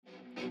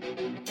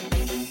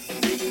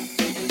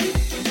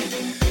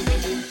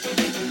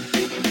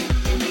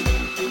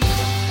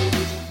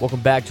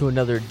Welcome back to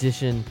another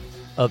edition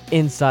of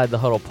Inside the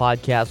Huddle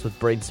podcast with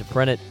Braden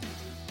Soprenet.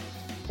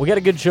 We got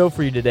a good show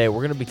for you today.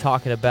 We're going to be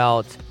talking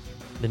about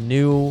the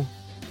new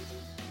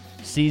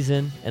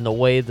season and the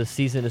way the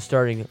season is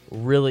starting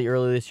really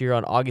early this year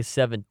on August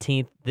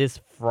 17th, this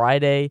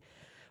Friday,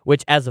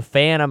 which as a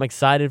fan, I'm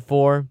excited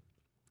for.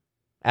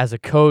 As a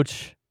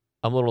coach,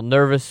 I'm a little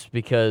nervous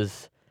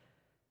because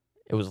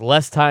it was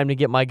less time to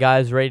get my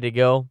guys ready to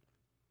go.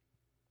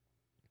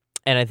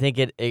 And I think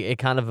it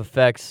kind of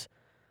affects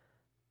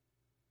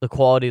the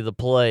quality of the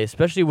play,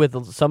 especially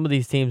with some of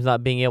these teams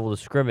not being able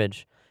to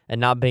scrimmage and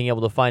not being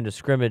able to find a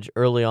scrimmage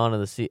early on in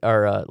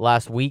the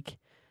last week.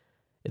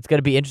 It's going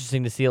to be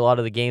interesting to see a lot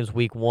of the games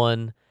week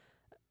one,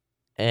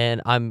 and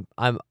I'm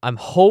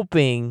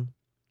hoping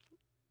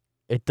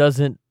it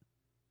doesn't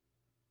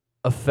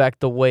affect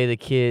the way the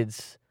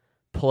kids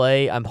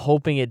play. I'm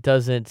hoping it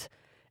doesn't,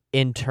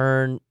 in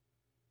turn,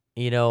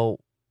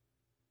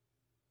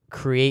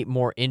 create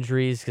more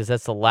injuries, because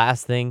that's the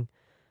last thing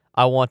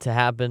I want to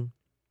happen.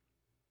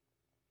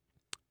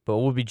 But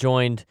we'll be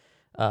joined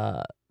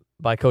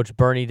by Coach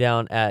Bernie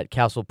down at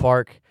Castle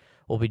Park.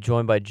 We'll be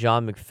joined by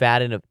John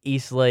McFadden of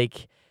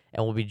Eastlake,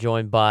 and we'll be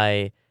joined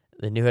by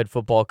the new head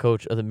football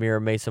coach of the Mira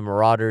Mesa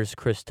Marauders,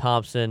 Chris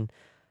Thompson,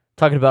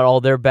 talking about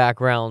all their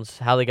backgrounds,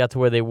 how they got to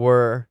where they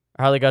were,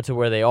 how they got to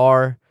where they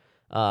are,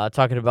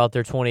 talking about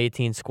their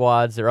 2018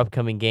 squads, their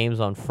upcoming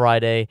games on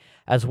Friday,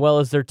 as well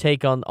as their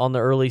take on the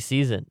early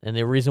season and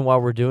the reason why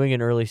we're doing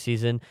an early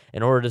season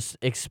in order to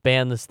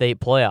expand the state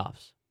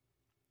playoffs.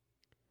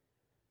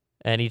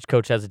 And each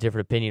coach has a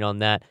different opinion on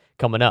that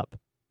coming up.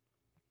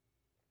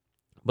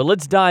 But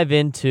let's dive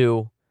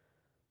into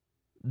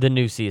the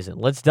new season.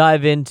 Let's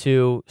dive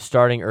into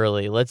starting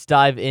early. Let's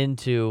dive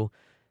into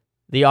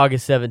the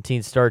August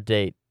 17th start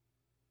date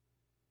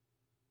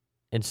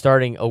and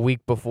starting a week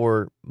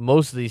before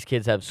most of these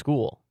kids have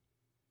school.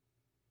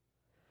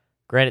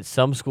 Granted,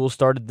 some schools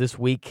started this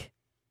week.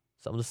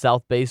 Some of the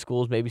South Bay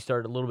schools maybe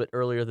started a little bit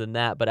earlier than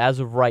that. But as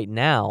of right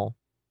now,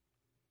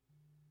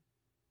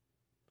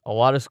 a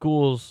lot of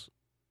schools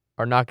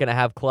are not going to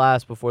have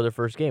class before their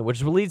first game,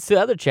 which leads to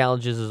other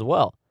challenges as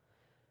well.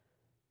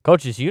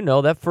 Coaches,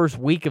 that first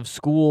week of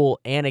school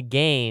and a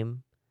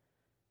game,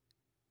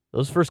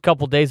 those first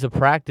couple days of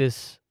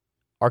practice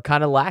are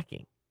kind of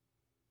lacking.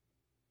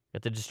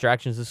 Got the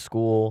distractions of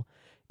school,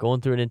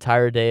 going through an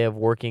entire day of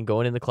working,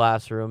 going in the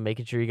classroom,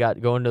 making sure you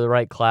got going to the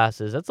right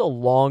classes. That's a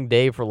long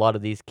day for a lot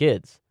of these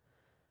kids.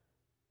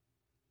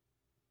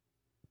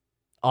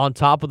 On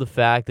top of the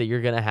fact that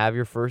you're going to have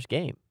your first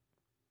game.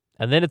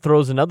 And then it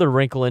throws another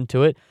wrinkle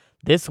into it.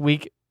 This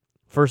week,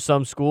 for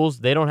some schools,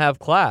 they don't have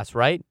class,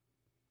 right?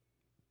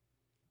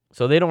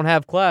 So they don't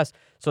have class.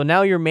 So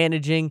now you're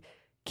managing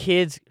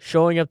kids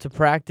showing up to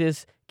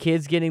practice,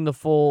 kids getting the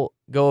full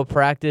go of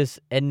practice,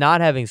 and not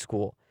having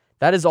school.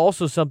 That is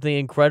also something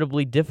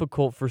incredibly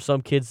difficult for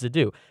some kids to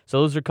do.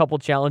 So those are a couple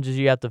challenges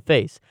you have to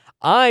face.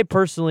 I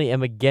personally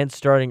am against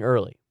starting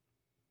early.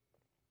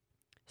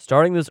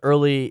 Starting this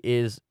early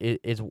is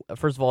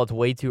first of all, it's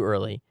way too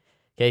early.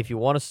 Okay, if you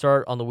want to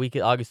start on the week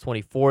of August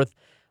 24th,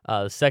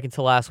 the second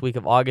to last week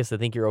of August, I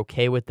think you're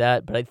okay with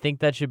that, but I think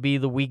that should be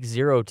the week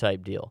 0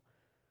 type deal.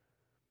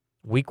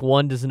 Week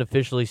 1 doesn't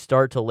officially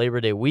start till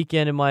Labor Day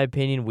weekend, in my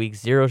opinion. Week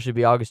 0 should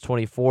be August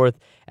 24th,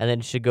 and then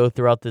it should go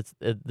throughout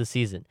the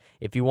season.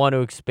 If you want to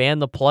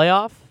expand the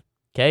playoff,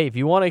 if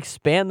you want to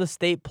expand the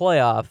state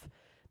playoff,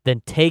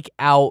 then take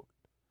out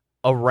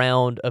a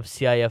round of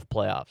CIF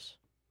playoffs.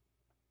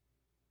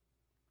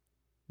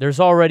 There's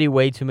already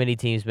way too many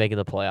teams making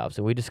the playoffs,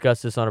 and we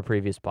discussed this on a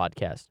previous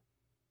podcast.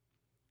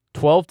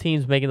 12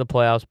 teams making the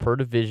playoffs per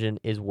division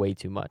is way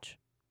too much.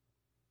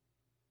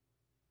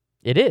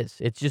 It is.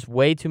 It's just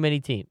way too many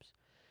teams.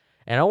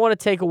 And I don't want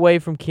to take away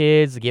from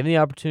kids, give them the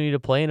opportunity to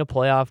play in a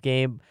playoff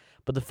game,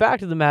 but the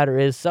fact of the matter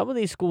is some of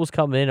these schools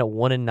come in at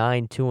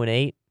 1-9,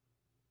 2-8.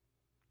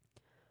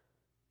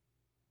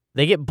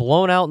 They get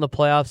blown out in the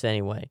playoffs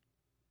anyway.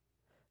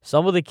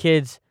 Some of the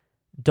kids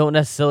don't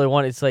necessarily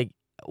want it. It's like,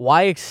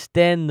 why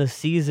extend the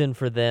season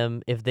for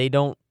them if they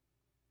don't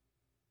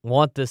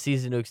want the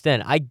season to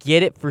extend? I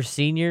get it for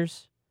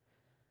seniors.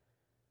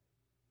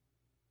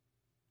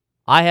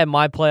 I had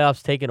my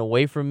playoffs taken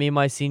away from me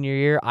my senior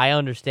year. I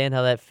understand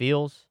how that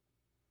feels.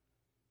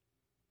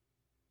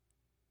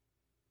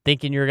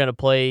 Thinking you're going to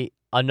play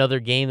another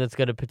game that's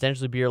going to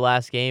potentially be your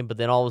last game, but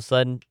then all of a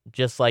sudden,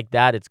 just like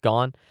that, it's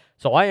gone.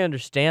 So I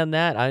understand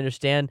that. I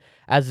understand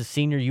as a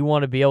senior, you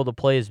want to be able to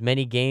play as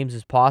many games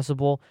as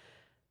possible.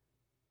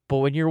 But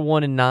when you're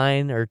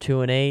 1-9 or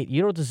 2-8,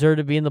 you don't deserve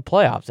to be in the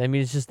playoffs. I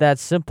mean, it's just that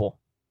simple.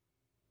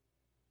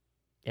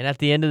 And at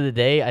the end of the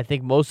day, I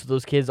think most of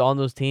those kids on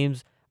those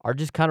teams are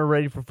just kind of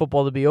ready for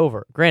football to be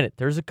over. Granted,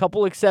 there's a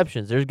couple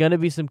exceptions. There's going to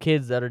be some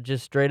kids that are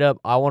just straight up,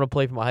 I want to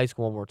play for my high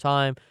school one more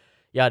time,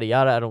 yada,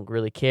 yada, I don't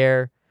really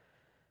care.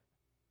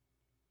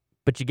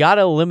 But you got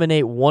to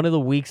eliminate one of the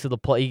weeks of the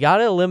play. You got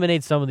to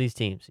eliminate some of these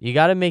teams. You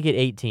got to make it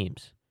 8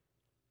 teams.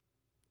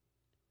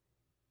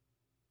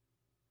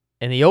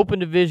 And the Open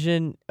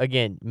Division,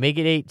 again, make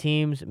it 8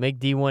 teams, make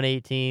D1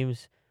 8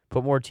 teams,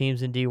 put more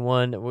teams in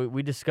D1.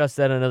 We discussed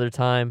that another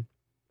time.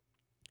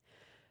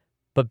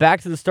 But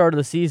back to the start of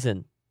the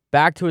season,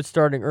 back to it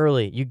starting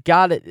early. You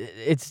got it.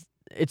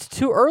 It's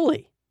too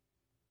early.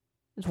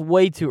 It's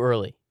way too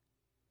early.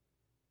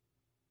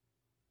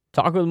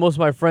 Talking with most of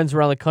my friends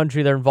around the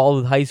country that are involved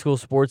with high school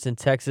sports in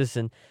Texas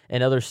and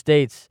other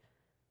states,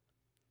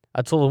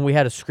 I told them we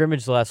had a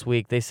scrimmage last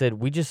week. They said,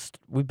 we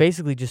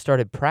basically just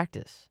started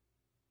practice.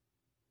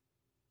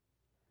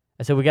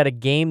 I said, we got a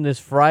game this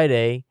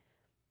Friday.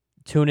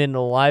 Tune in to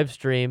the live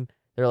stream.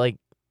 They're like,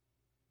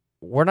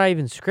 we're not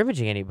even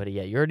scrimmaging anybody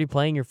yet. You're already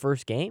playing your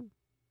first game?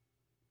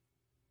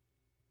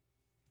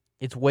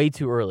 It's way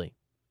too early.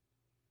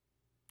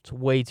 It's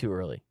way too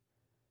early.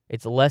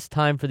 It's less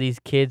time for these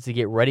kids to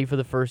get ready for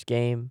the first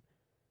game.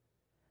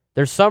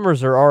 Their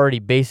summers are already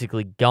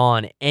basically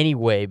gone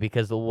anyway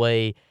because the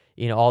way,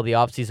 all the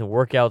off-season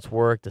workouts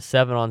work, the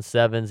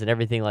 7-on-7s and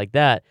everything like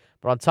that.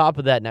 But on top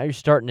of that, now you're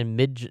starting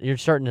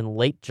in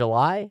late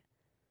July?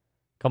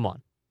 Come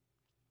on.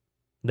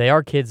 They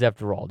are kids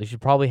after all. They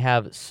should probably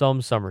have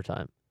some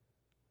summertime.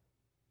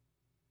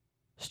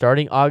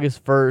 Starting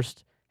August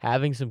 1st,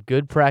 having some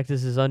good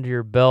practices under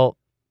your belt,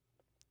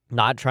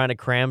 not trying to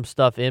cram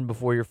stuff in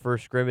before your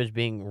first scrimmage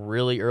being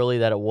really early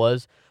that it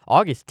was.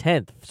 August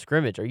 10th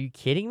scrimmage. Are you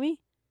kidding me?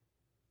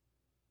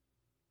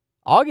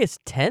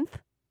 August 10th?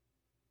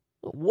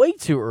 Way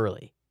too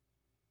early.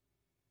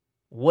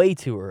 Way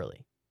too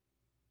early.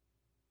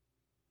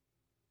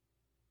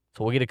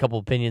 So we'll get a couple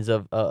opinions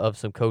of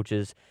some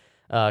coaches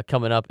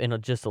coming up in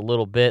just a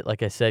little bit.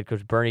 Like I said,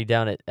 Coach Bernie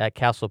down at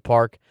Castle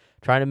Park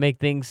trying to make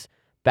things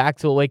back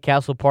to the way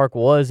Castle Park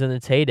was in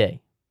its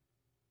heyday.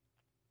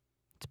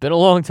 It's been a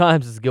long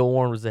time since Gil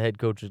Warren was the head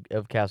coach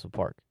of Castle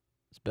Park.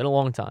 It's been a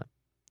long time.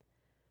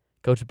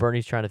 Coach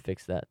Bernie's trying to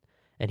fix that.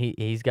 And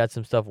he's got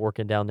some stuff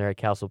working down there at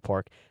Castle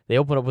Park. They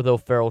open up with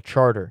O'Farrell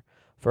Charter.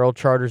 Farrell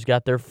Charter's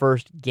got their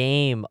first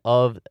game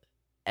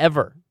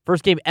ever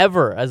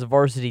as a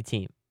varsity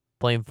team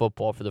playing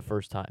football for the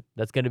first time.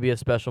 That's going to be a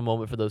special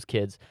moment for those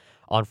kids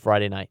on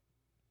Friday night.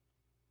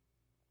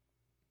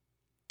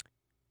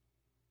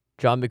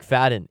 John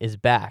McFadden is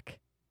back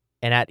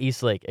and at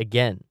Eastlake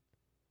again.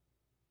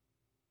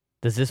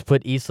 Does this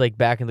put Eastlake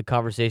back in the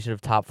conversation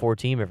of top 4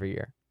 team every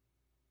year?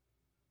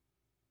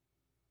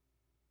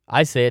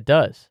 I say it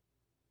does.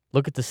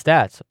 Look at the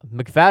stats.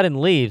 McFadden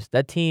leaves,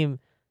 that team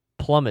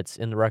plummets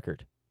in the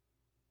record.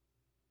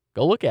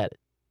 Go look at it.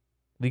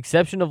 The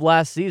exception of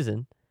last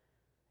season,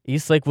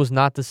 Eastlake was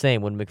not the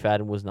same when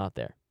McFadden was not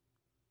there.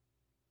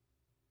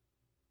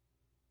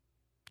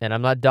 And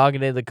I'm not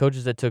dogging any of the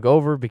coaches that took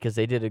over because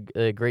they did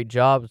a great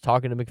job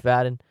talking to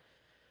McFadden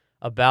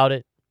about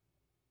it.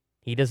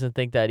 He doesn't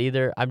think that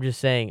either. I'm just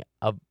saying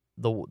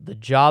the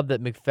job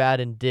that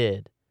McFadden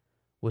did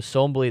was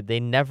so unbelievable. They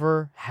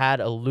never had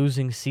a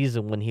losing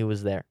season when he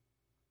was there.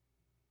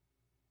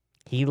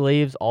 He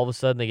leaves, all of a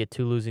sudden they get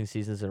 2 losing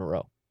seasons in a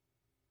row.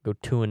 Go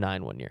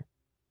 2-9 one year.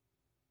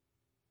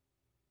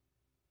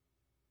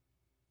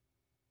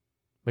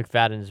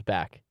 McFadden is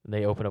back.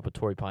 They open up with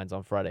Torrey Pines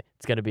on Friday.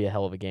 It's going to be a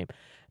hell of a game.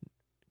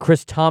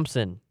 Chris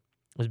Thompson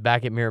is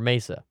back at Mira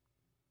Mesa.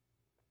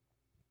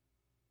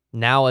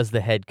 Now as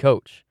the head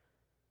coach.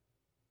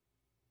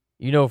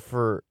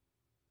 For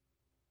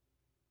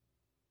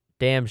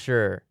damn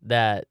sure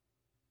that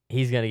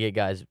he's going to get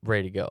guys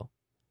ready to go.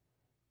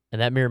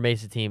 And that Mira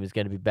Mesa team is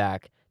going to be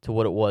back to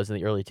what it was in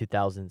the early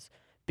 2000s,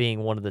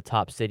 being one of the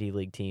top City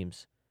League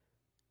teams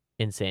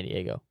in San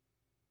Diego.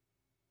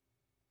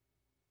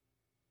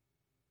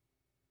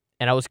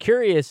 And I was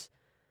curious,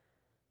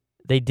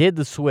 they did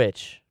the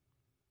switch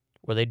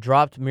where they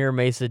dropped Mira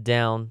Mesa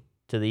down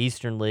to the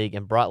Eastern League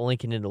and brought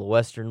Lincoln into the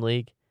Western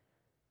League.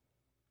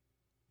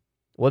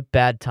 What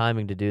bad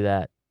timing to do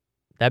that.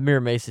 That Mira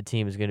Mesa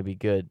team is going to be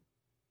good.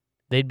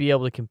 They'd be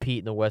able to compete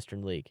in the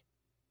Western League.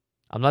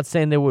 I'm not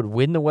saying they would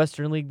win the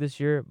Western League this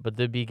year, but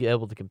they'd be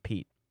able to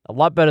compete. A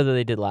lot better than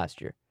they did last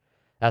year.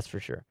 That's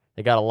for sure.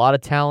 They got a lot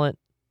of talent.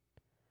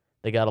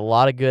 They got a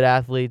lot of good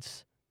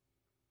athletes.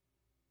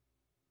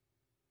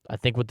 I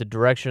think with the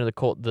direction of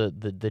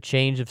the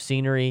change of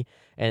scenery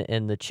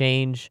and the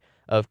change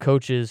of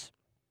coaches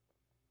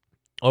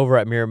over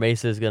at Mira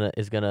Mesa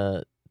is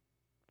gonna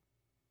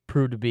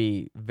prove to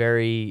be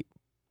very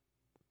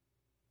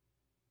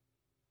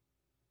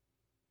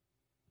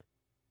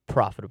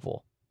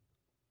profitable.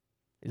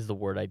 Is the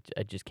word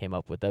I just came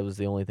up with. That was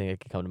the only thing that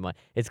could come to mind.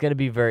 It's gonna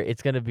be very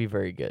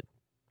good.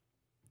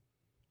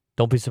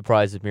 Don't be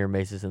surprised if Mira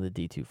Mesa's in the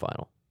D2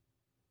 final.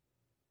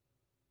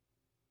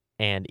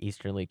 And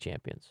Eastern League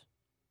champions.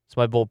 It's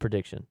my bold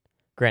prediction.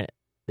 Granted,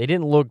 they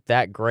didn't look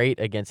that great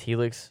against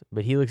Helix,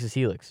 but Helix is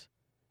Helix.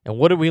 And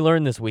what did we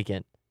learn this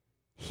weekend?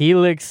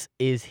 Helix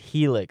is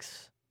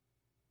Helix.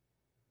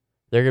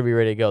 They're going to be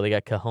ready to go. They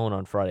got Cajon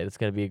on Friday. That's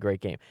going to be a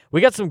great game.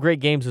 We got some great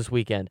games this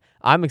weekend.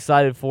 I'm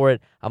excited for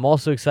it. I'm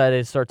also excited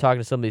to start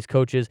talking to some of these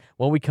coaches.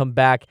 When we come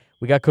back,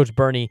 we got Coach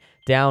Bernie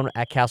down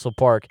at Castle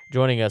Park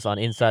joining us on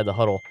Inside the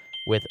Huddle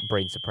with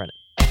Braden Soprano.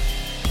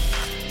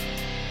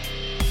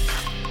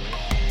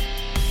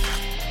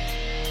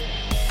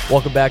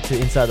 Welcome back to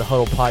Inside the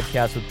Huddle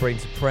podcast with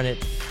Braden Soprenet.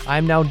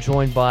 I'm now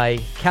joined by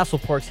Castle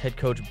Park's head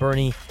coach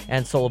Bernie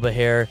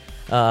Ansola-Behaire,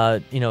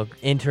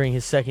 entering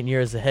his second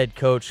year as a head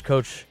coach.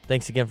 Coach,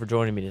 thanks again for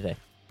joining me today.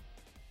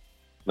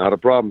 Not a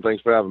problem.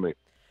 Thanks for having me.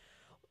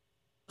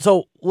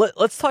 So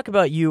let's talk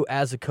about you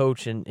as a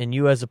coach and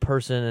you as a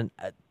person,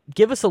 and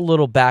give us a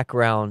little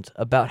background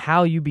about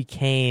how you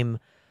became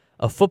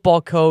a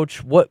football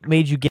coach, what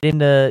made you get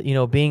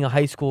into being a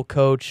high school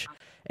coach,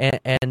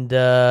 and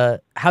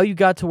how you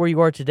got to where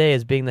you are today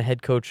as being the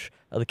head coach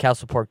of the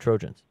Castle Park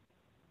Trojans.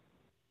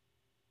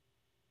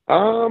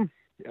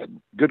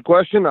 Good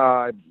question.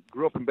 I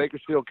grew up in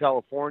Bakersfield,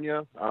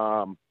 California.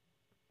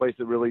 Place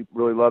that really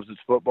loves its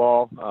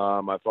football.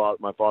 My father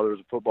was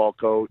a football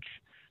coach.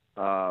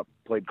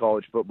 Played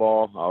college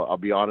football. I'll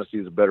be honest, he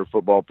was a better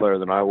football player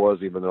than I was,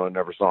 even though I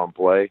never saw him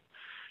play.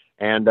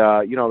 And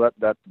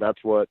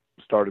that's what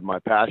started my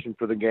passion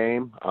for the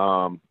game.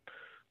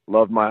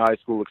 Loved my high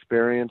school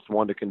experience,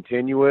 wanted to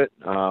continue it.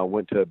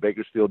 Went to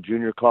Bakersfield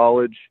Junior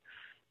College.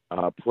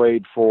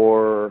 Played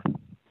for,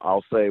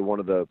 I'll say,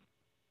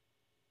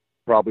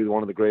 probably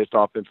one of the greatest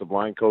offensive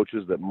line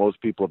coaches that most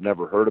people have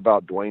never heard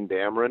about, Dwayne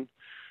Dameron.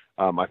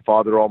 My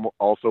father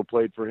also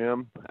played for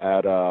him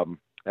at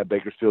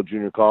Bakersfield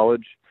Junior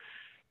College.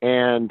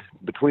 And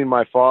between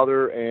my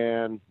father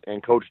and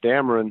Coach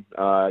Dameron,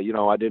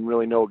 I didn't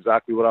really know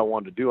exactly what I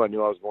wanted to do. I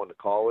knew I was going to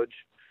college.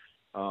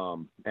 I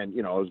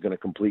was going to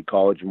complete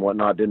college and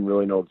whatnot. Didn't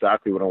really know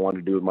exactly what I wanted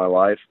to do with my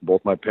life.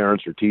 Both my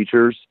parents are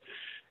teachers,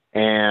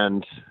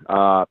 and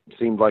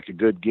seemed like a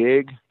good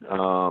gig.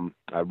 I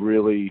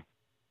really,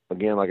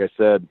 again, like I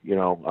said,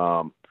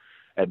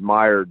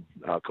 admired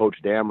Coach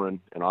Dameron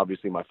and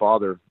obviously my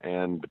father.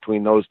 And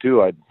between those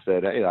two, I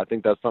said, hey, I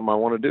think that's something I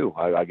want to do.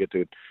 I get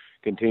to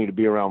continue to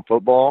be around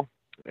football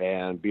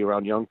and be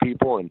around young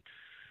people,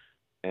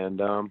 and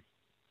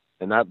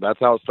that's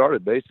how it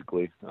started,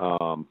 basically.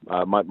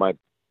 My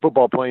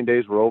football playing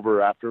days were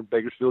over after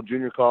Bakersfield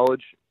Junior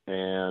College,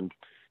 and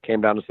came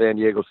down to San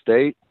Diego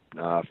State,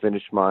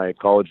 finished my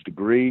college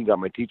degree, got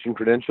my teaching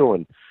credential,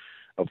 and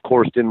of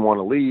course didn't want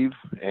to leave.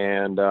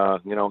 And,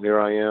 here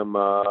I am,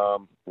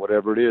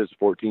 whatever it is,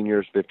 15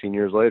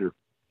 years later.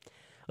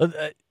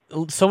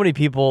 So many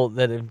people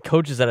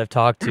coaches that I've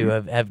talked to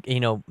have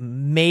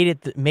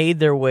made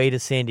their way to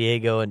San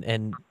Diego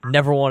and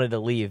never wanted to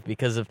leave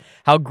because of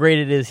how great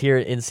it is here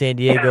in San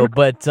Diego.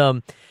 But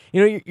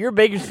you're a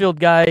Bakersfield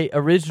guy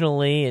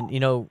originally,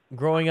 and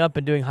growing up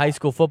and doing high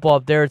school football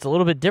up there, it's a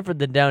little bit different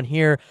than down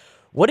here.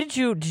 Did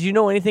you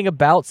know anything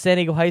about San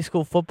Diego high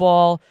school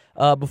football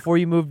before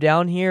you moved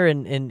down here?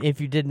 And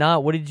if you did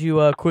not, what did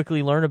you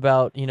quickly learn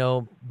about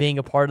being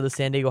a part of the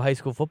San Diego high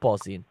school football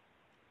scene?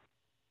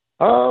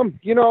 In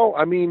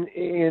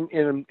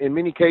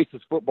many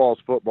cases, football is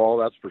football.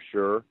 That's for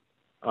sure.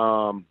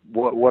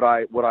 What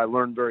I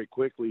learned very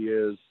quickly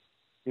is,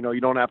 you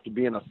don't have to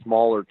be in a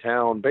smaller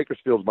town.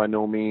 Bakersfield's by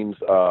no means,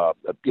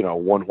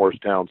 one horse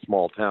town,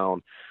 small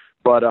town,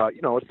 but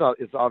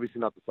it's obviously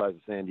not the size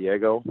of San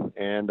Diego.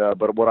 And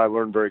but what I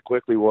learned very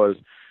quickly was,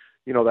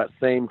 that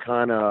same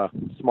kind of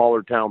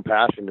smaller town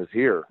passion is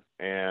here,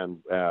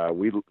 and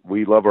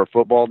we love our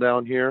football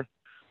down here.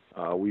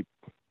 We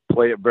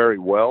play it very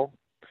well.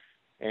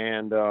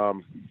 And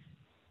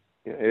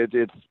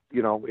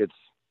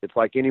it's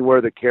like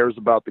anywhere that cares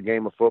about the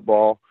game of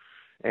football,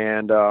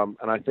 and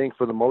I think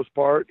for the most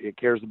part it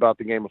cares about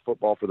the game of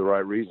football for the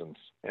right reasons.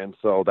 And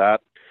so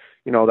that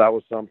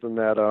was something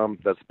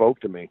that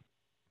spoke to me.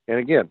 And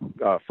again,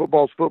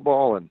 football's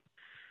football, and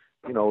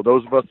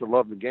those of us that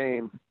love the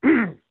game,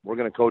 we're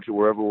going to coach it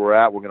wherever we're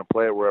at. We're going to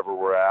play it wherever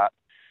we're at,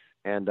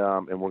 and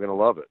we're going to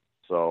love it.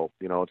 So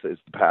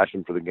it's the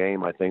passion for the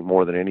game, I think,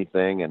 more than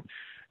anything, and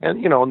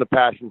the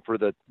passion for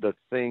the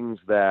things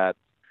that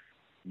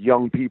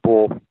young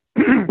people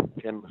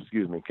can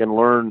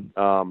learn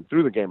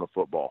through the game of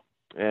football.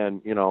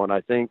 And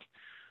I think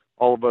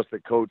all of us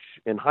that coach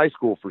in high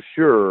school, for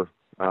sure,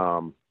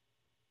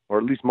 or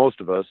at least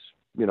most of us,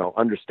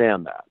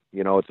 understand that.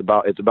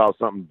 It's about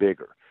something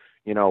bigger.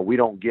 We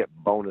don't get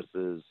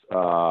bonuses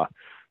for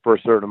a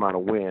certain amount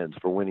of wins,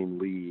 for winning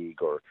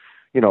league, or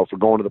for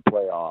going to the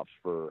playoffs,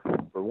 for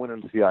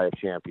winning the CIF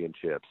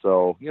championship.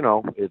 So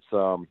it's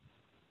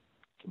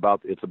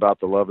about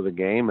the love of the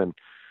game and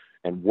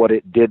what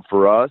it did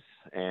for us,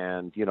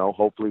 and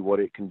hopefully what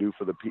it can do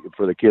for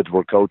the kids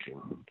we're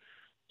coaching.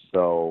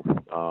 So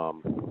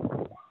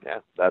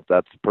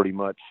that's pretty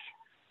much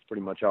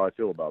how I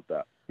feel about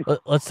that.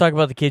 Let's talk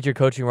about the kids you're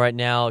coaching right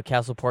now,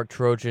 Castle Park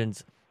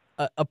Trojans,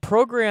 a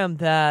program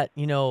that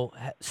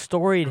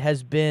storied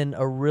has been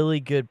a really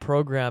good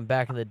program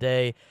back in the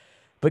day.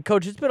 But,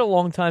 Coach, it's been a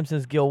long time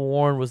since Gil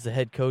Warren was the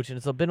head coach, and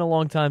it's been a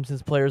long time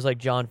since players like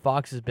John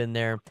Fox has been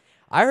there.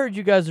 I heard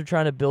you guys are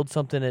trying to build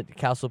something at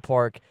Castle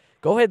Park.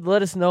 Go ahead and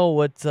let us know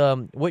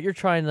what you're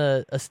trying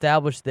to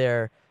establish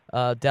there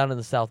down in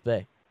the South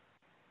Bay.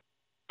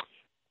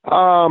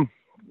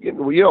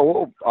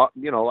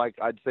 Like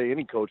I'd say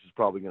any coach is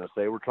probably going to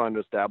say, we're trying to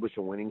establish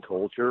a winning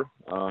culture.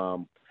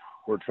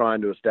 We're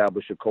trying to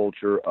establish a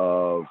culture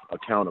of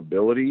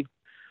accountability.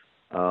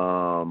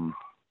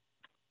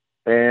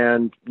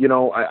 And, you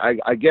know,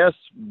 I guess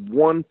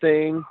one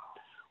thing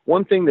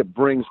that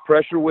brings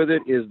pressure with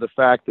it is the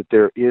fact that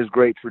there is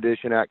great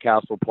tradition at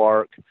Castle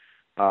Park.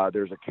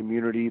 There's a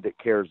community that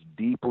cares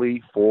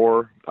deeply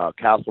for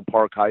Castle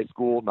Park High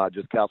School, not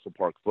just Castle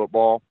Park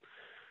football.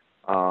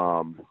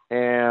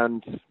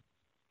 And,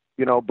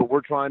 you know, but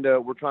we're trying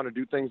to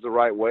do things the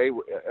right way.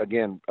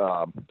 Again,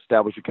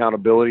 establish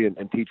accountability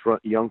and teach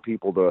young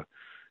people the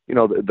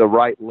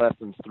right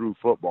lessons through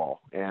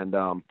football. And,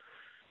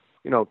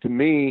 you know, to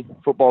me,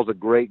 football is a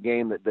great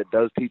game that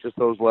does teach us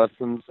those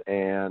lessons,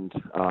 and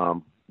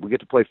we get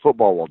to play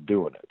football while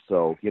doing it.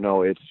 So, you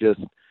know, it's just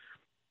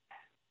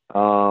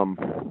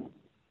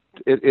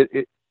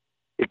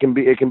it can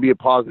be a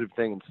positive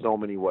thing in so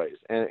many ways.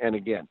 And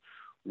again,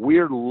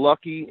 we're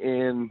lucky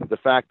in the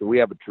fact that we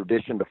have a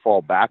tradition to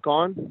fall back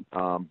on.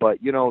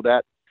 But you know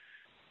that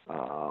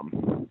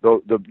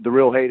the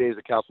real heydays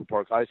at Castle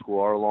Park High School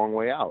are a long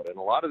way out, and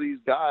a lot of these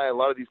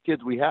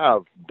kids we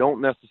have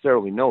don't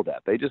necessarily know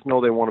that. They just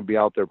know they want to be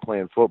out there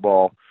playing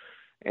football,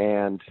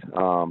 and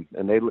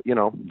they, you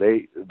know,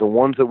 the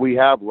ones that we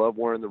have love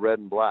wearing the red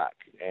and black,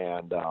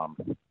 and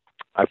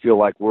I feel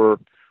like we're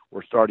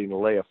starting to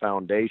lay a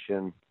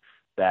foundation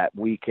that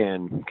we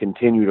can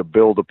continue to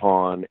build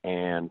upon,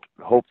 and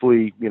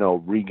hopefully, you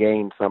know,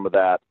 regain some of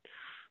that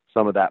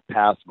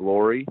past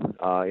glory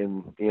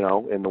in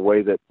the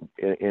way that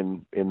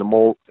in the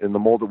mold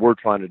that we're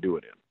trying to do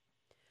it in.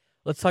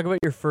 Let's talk about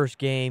your first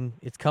game.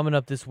 It's coming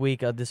up this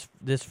week,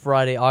 this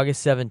Friday,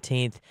 August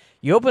 17th.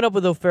 You open up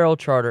with O'Farrell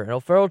Charter. And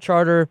O'Farrell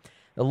Charter,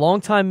 a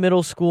longtime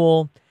middle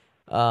school,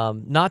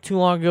 not too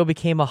long ago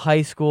became a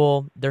high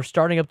school. They're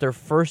starting up their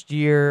first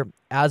year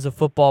as a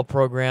football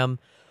program.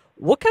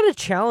 What kind of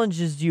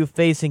challenges do you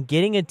face in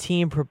getting a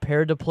team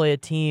prepared to play a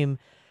team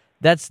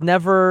that's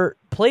never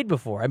played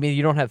before? I mean,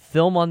 you don't have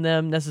film on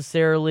them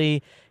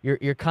necessarily.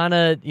 You're kind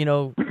of, you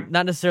know,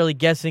 not necessarily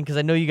guessing, because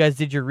I know you guys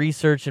did your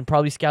research and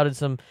probably scouted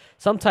some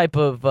type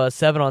of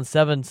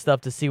 7-on-7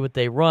 stuff to see what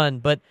they run.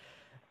 But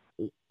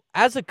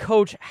as a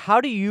coach,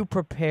 how do you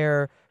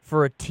prepare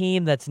for a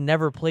team that's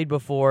never played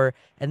before?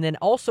 And then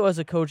also as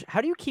a coach, how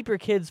do you keep your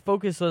kids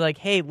focused so like,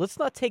 hey, let's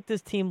not take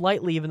this team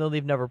lightly even though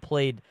they've never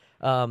played,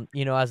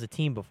 as a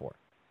team before?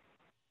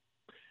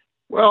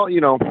 Well,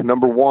 you know,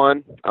 number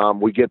one,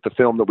 we get the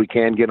film that we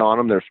can get on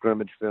them, their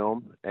scrimmage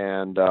film,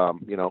 and,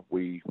 you know,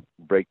 we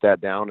break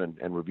that down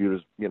and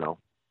review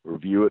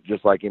it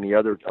just like any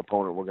other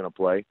opponent we're going to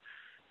play.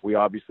 We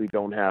obviously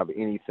don't have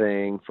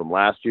anything from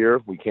last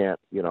year. We can't,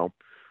 you know,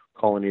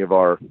 call any of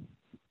our,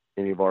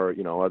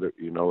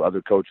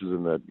 other coaches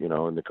in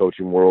the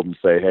coaching world and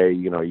say, hey,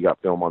 you know, you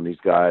got film on these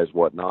guys,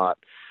 whatnot.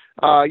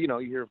 You know,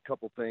 you hear a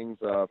couple things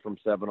from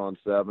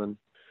 7-on-7.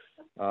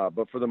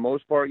 But for the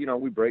most part, you know,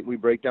 we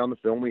break down the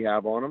film we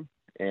have on them,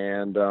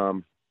 and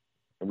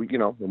we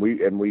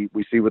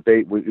see what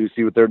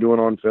they're doing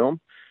on film,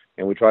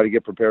 and we try to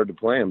get prepared to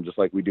play them just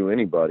like we do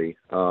anybody.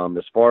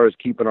 As far as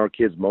keeping our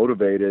kids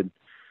motivated,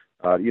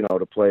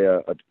 to play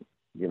a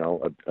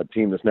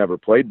team that's never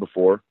played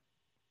before,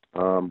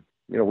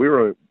 we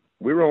were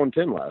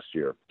 0-10 last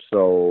year.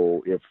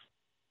 So if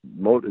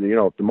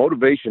the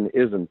motivation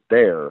isn't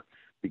there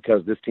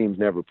because this team's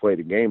never played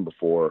a game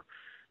before,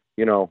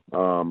 I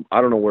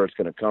don't know where it's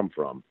going to come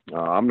from.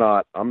 I'm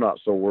not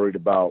so worried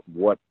about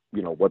what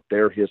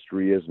their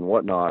history is and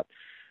whatnot.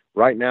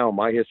 Right now,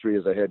 my history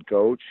as a head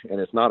coach, and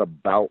it's not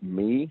about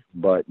me,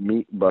 but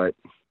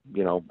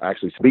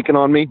actually speaking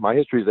on me, my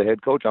history as a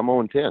head coach, I'm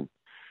 0-10.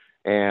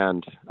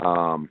 And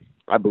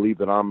I believe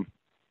that I'm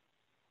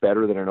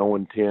better than an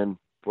 0-10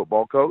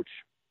 football coach.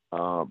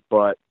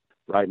 But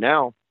right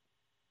now,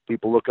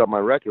 people look up my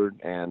record,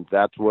 and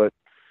that's what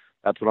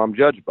I'm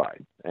judged by.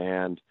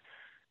 And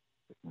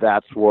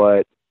that's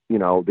what,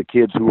 the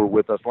kids who were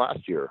with us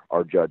last year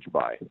are judged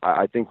by.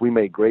 I think we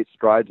made great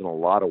strides in a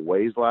lot of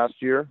ways last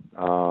year,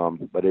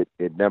 but it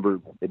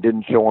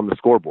didn't show on the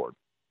scoreboard.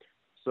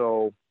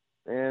 So,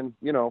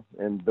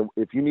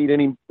 if you need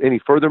any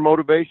further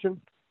motivation,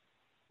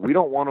 we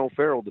don't want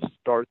O'Farrell to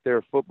start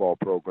their football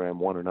program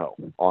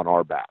 1-0 on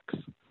our backs.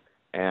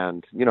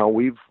 And,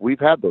 we've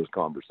had those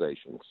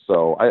conversations.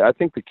 So I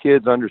think the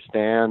kids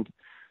understand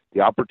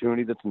the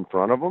opportunity that's in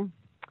front of them.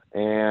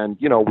 And,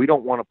 we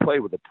don't want to play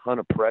with a ton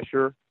of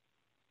pressure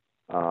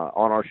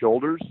on our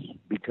shoulders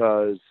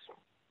because,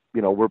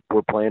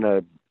 we're playing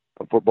a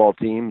football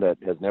team that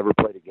has never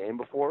played a game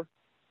before.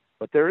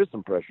 But there is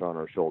some pressure on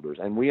our shoulders.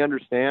 And we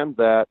understand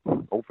that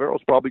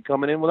O'Farrell's probably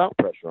coming in without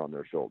pressure on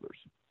their shoulders.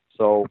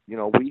 So,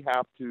 we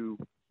have to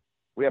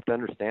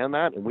understand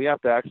that, and we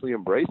have to actually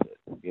embrace it.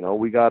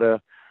 We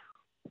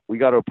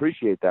gotta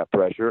appreciate that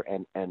pressure,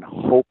 and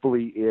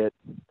hopefully it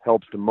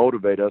helps to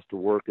motivate us to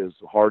work as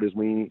hard as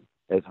we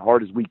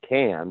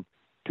can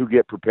to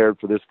get prepared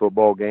for this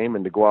football game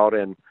and to go out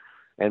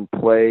and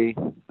play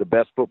the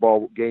best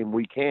football game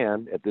we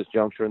can at this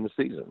juncture in the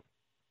season.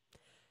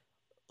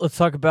 Let's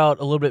talk about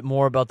a little bit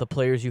more about the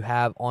players you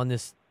have on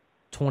this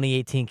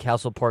 2018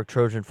 Castle Park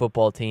Trojan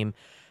football team.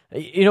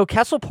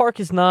 Castle Park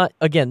is not,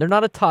 again, they're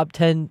not a top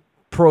 10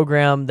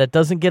 program that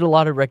doesn't get a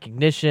lot of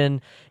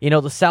recognition.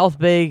 The South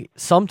Bay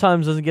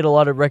sometimes doesn't get a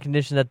lot of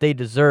recognition that they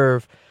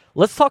deserve.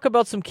 Let's talk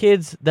about some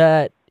kids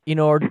that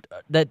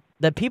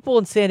that people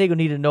in San Diego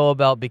need to know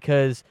about,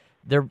 because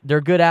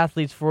they're good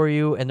athletes for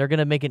you, and they're going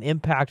to make an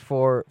impact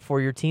for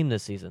your team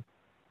this season.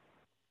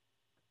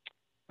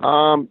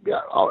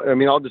 Yeah,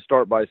 I'll just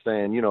start by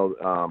saying,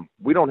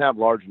 we don't have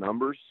large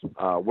numbers.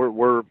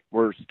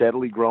 We're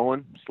steadily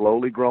growing,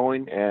 slowly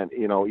growing, and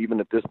even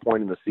at this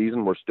point in the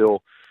season, we're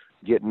still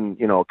getting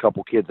a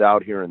couple kids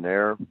out here and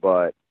there.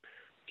 But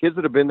kids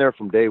that have been there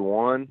from day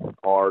one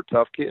are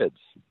tough kids.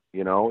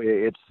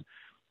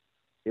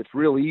 It's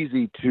real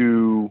easy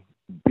to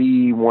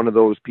be one of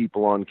those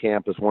people on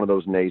campus, one of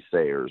those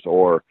naysayers,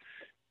 or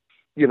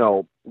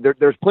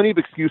there's plenty of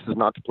excuses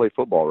not to play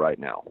football right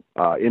now,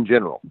 in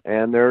general.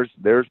 And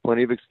there's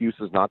plenty of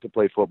excuses not to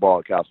play football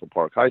at Castle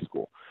Park High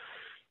School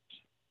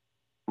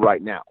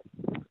right now.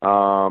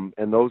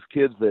 And those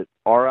kids that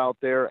are out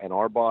there and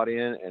are bought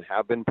in and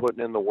have been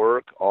putting in the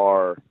work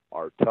are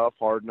tough,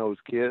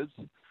 hard-nosed kids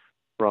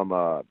from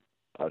a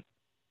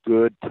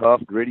good,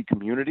 tough, gritty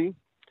community.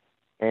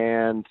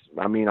 And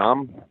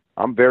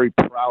I'm very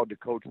proud to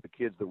coach the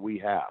kids that we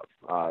have.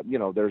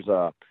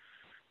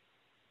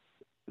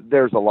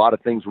 There's a lot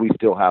of things we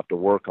still have to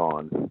work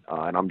on,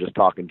 and I'm just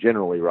talking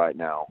generally right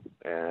now,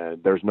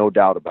 and there's no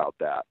doubt about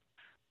that.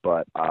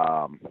 But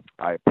I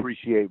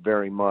appreciate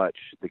very much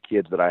the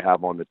kids that I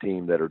have on the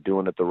team that are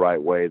doing it the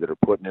right way, that are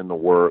putting in the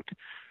work,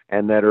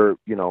 and that are,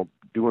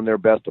 doing their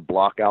best to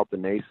block out the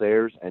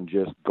naysayers and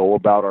just go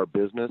about our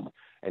business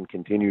and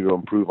continue to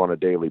improve on a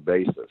daily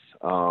basis.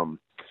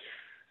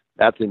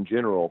 That's in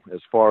general.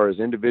 As far as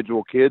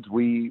individual kids,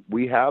 we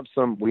have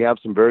some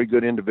very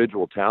good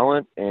individual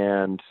talent,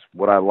 and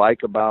what I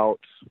like about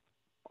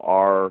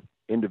our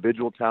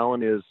individual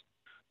talent is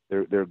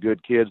they're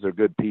good kids, they're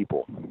good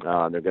people,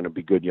 they're going to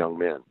be good young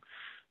men.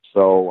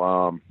 So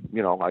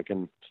I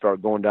can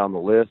start going down the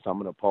list. I'm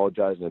going to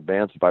apologize in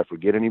advance if I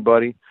forget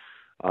anybody,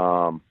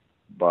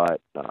 but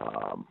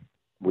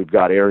we've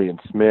got Arian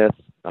Smith.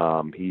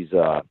 He's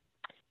I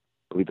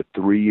believe a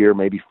 3-year,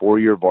 maybe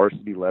 4-year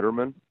varsity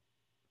letterman.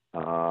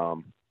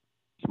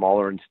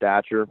 Smaller in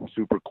stature,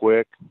 super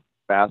quick,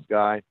 fast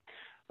guy.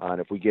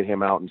 And if we get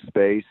him out in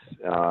space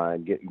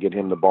and get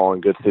him the ball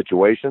in good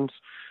situations,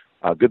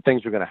 good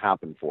things are going to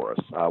happen for us.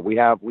 We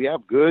have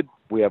good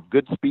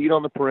speed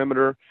on the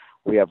perimeter.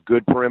 We have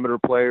good perimeter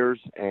players,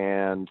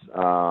 and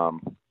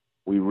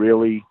we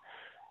really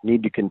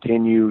need to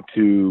continue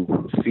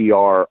to see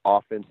our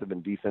offensive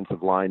and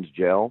defensive lines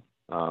gel.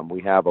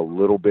 We have a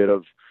little bit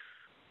of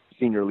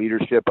senior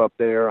leadership up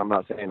there. I'm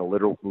not saying a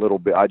little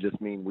bit. I just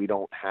mean we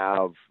don't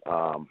have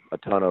a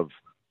ton of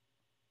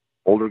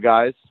older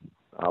guys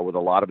with a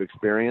lot of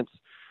experience.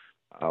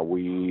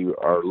 We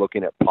are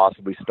looking at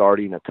possibly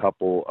starting a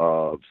couple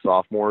of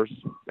sophomores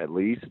at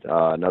least.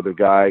 Another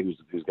guy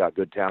who's got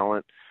good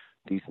talent,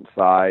 decent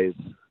size,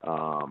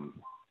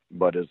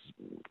 but has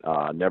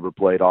never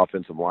played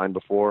offensive line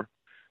before.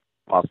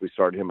 Possibly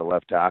started him at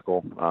left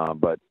tackle.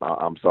 But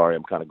I'm sorry,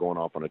 I'm kind of going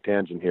off on a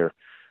tangent here.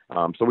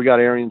 So we got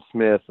Arian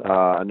Smith,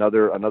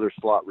 another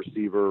slot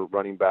receiver,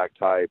 running back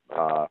type,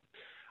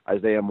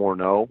 Isaiah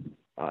Morneau,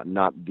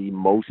 not the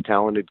most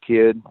talented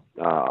kid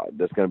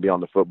that's going to be on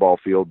the football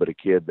field, but a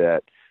kid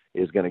that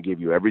is going to give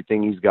you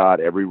everything he's got,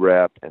 every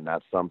rep, and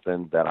that's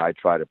something that I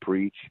try to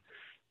preach.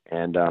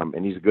 And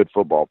he's a good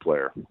football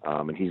player,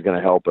 and he's going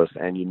to help us.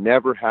 And you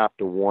never have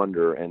to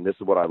wonder, and this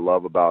is what I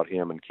love about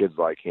him and kids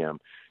like him,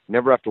 you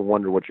never have to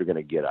wonder what you're going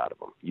to get out of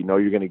him.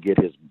 You're going to get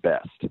his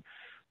best.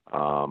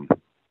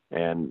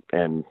 And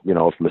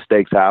if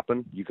mistakes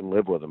happen, you can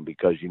live with them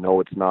because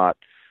it's not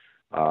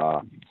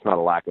a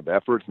lack of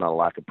effort, it's not a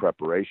lack of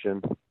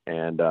preparation,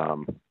 and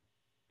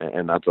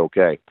that's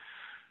okay.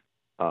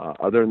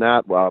 Other than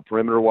that,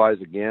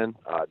 perimeter-wise, again,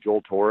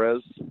 Joel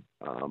Torres,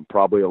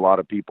 probably a lot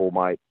of people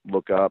might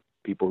look up,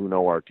 people who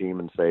know our team,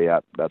 and say, yeah,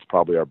 that's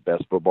probably our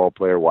best football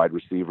player, wide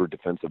receiver,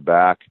 defensive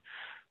back.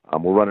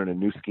 We're running a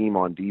new scheme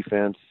on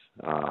defense.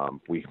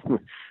 We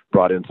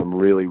brought in some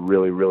really,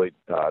 really, really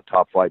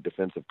top-flight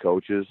defensive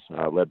coaches,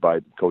 led by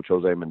Coach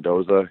Jose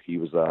Mendoza. He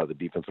was the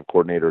defensive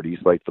coordinator at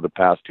Eastlake for the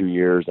past 2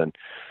 years and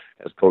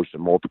has coached at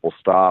multiple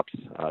stops.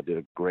 Did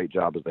a great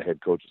job as the head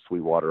coach at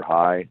Sweetwater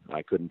High.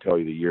 I couldn't tell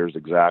you the years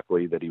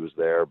exactly that he was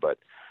there, but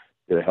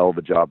did a hell of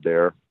a job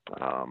there.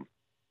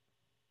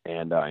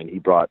 And he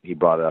brought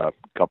a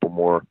couple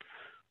more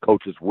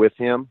coaches with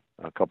him.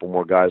 A couple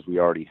more guys we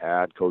already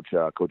had. Coach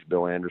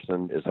Bill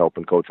Anderson is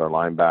helping coach our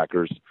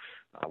linebackers.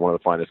 One of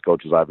the finest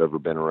coaches I've ever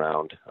been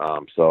around.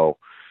 So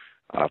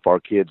if our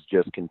kids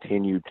just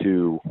continue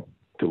to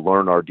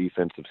learn our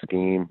defensive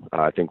scheme,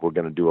 I think we're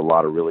going to do a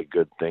lot of really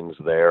good things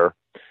there.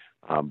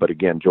 But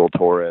again, Joel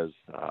Torres,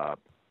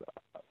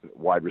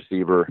 wide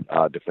receiver,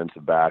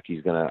 defensive back,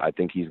 I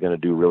think he's going to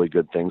do really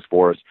good things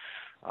for us.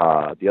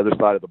 The other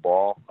side of the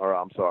ball,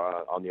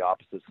 on the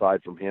opposite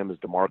side from him is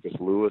DeMarcus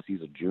Lewis.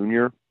 He's a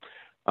junior.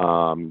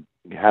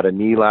 Had a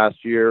knee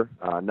last year,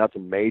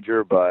 nothing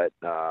major, but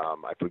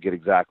I forget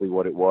exactly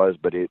what it was,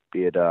 but it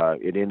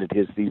ended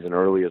his season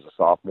early as a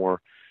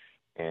sophomore.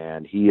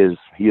 and he has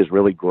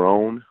really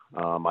grown.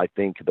 I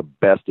think the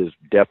best is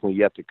definitely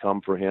yet to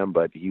come for him,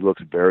 but he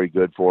looks very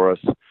good for us.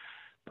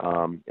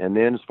 And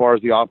then as far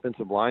as the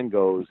offensive line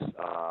goes,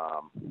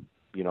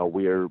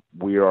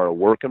 we are a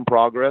work in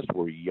progress.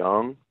 We're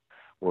young,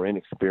 we're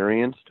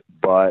inexperienced,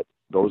 but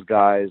those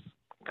guys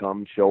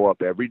show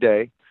up every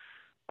day.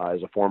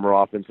 As a former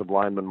offensive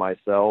lineman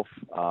myself,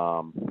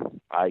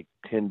 I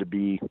tend to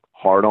be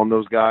hard on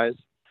those guys.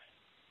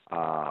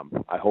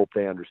 I hope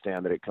they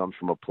understand that it comes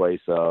from a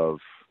place of,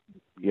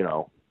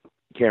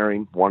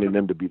 caring, wanting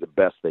them to be the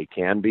best they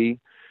can be.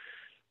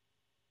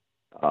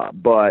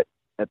 But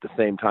at the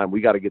same time,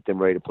 we got to get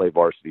them ready to play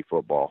varsity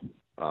football.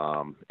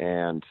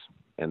 And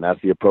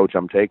that's the approach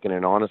I'm taking.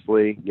 And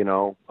honestly,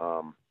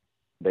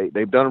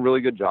 they've done a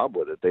really good job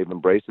with it. They've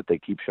embraced it. They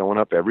keep showing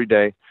up every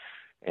day,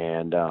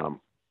 and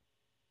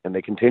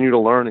they continue to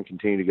learn and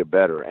continue to get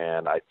better.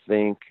 And I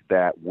think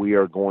that we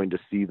are going to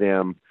see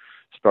them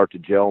start to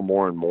gel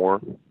more and more.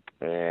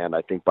 And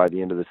I think by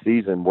the end of the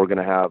season, we're going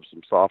to have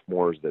some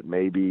sophomores that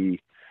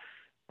maybe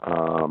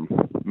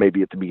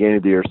at the beginning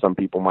of the year, some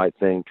people might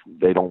think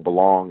they don't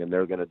belong, and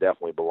they're going to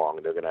definitely belong.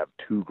 And they're going to have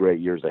 2 great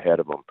years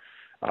ahead of them.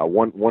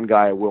 One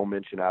guy I will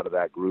mention out of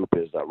that group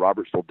is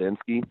Robert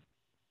Soldinsky,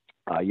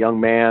 a young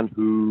man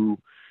who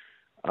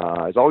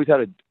has always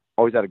had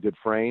a good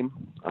frame,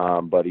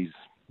 but he's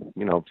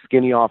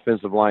skinny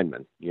offensive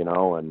lineman,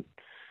 and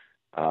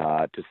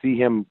to see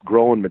him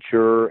grow and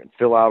mature and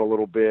fill out a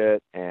little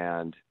bit.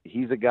 And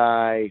he's a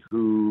guy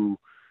who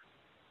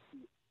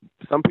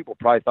some people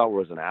probably thought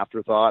was an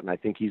afterthought, and I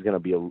think he's going to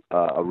be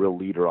a real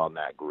leader on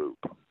that group.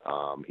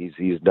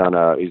 He's done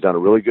a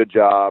really good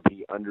job.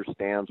 He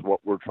understands what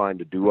we're trying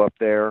to do up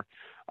there.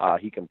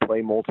 He can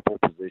play multiple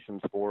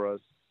positions for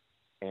us.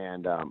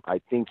 And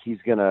I think he's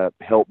going to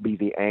help be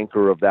the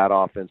anchor of that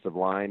offensive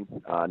line.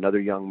 Another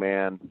young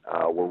man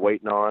we're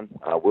waiting on.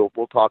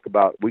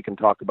 We can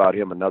talk about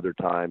him another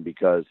time,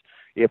 because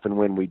if and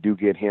when we do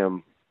get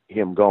him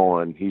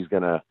going, he's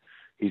going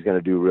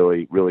to do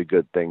really, really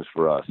good things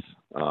for us.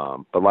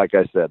 But like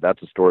I said,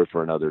 that's a story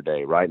for another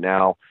day. Right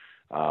now,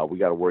 we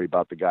got to worry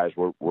about the guys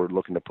we're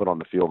looking to put on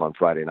the field on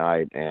Friday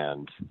night,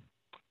 and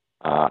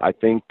I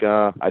think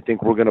we're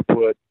going to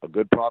put a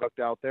good product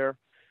out there.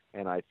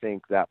 And I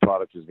think that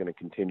product is going to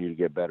continue to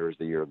get better as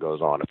the year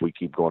goes on if we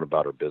keep going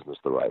about our business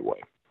the right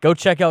way. Go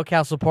check out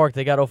Castle Park.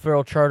 They got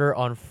O'Farrell Charter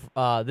on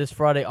this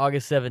Friday,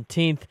 August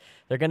 17th.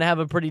 They're going to have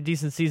a pretty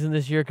decent season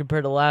this year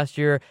compared to last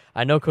year.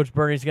 I know Coach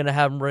Burney's going to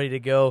have them ready to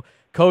go.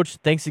 Coach,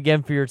 thanks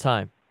again for your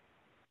time.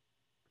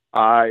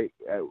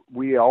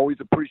 We always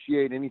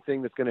appreciate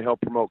anything that's going to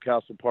help promote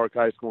Castle Park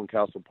High School and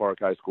Castle Park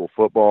High School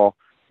football.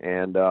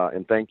 And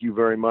thank you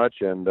very much.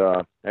 And,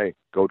 hey,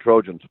 go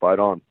Trojans. Fight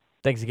on.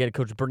 Thanks again to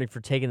Coach Burney for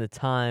taking the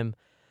time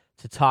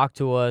to talk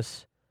to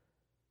us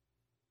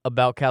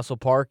about Castle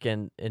Park,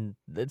 and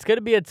it's going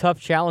to be a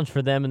tough challenge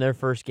for them in their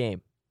first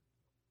game.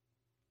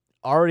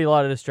 Already a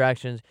lot of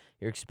distractions.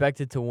 You're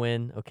expected to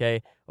win,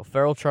 okay?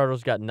 O'Farrell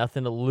Charter's got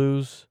nothing to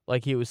lose,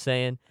 like he was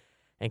saying,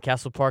 and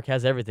Castle Park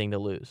has everything to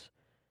lose.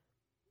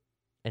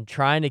 And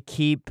trying to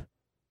keep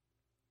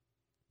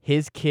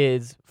his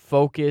kids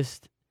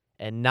focused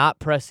and not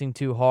pressing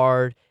too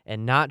hard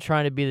and not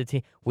trying to be the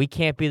team. We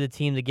can't be the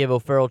team to give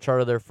O'Farrell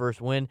Charter their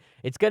first win.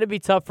 It's going to be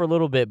tough for a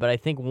little bit, but I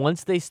think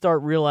once they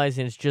start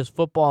realizing it's just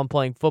football and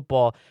playing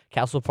football,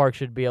 Castle Park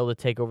should be able to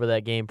take over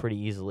that game pretty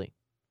easily.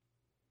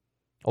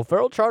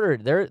 O'Farrell Charter,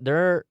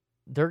 they're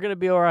going to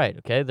be all right,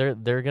 okay?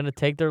 They're going to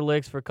take their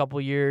licks for a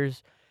couple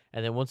years,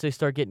 and then once they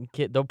start getting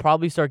kids, they'll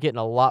probably start getting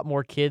a lot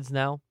more kids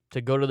now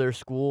to go to their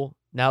school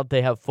now that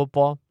they have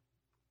football.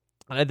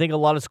 And I think a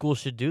lot of schools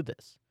should do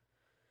this.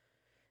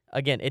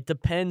 Again, it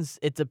depends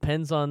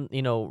on,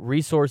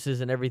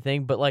 resources and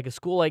everything, but like a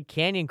school like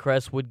Canyon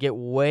Crest would get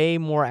way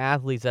more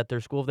athletes at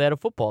their school if they had a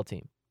football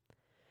team.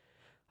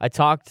 I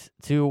talked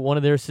to one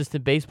of their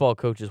assistant baseball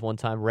coaches one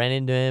time, ran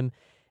into him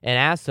and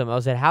asked him, I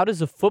was like, how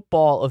does a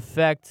football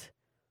affect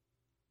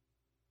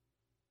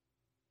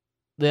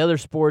the other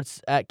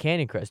sports at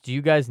Canyon Crest? Do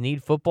you guys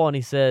need football? And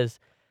he says,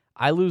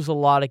 I lose a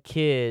lot of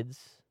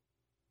kids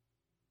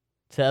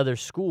to other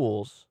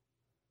schools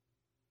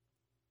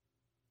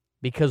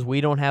because we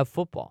don't have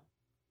football.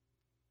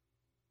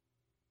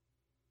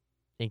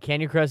 And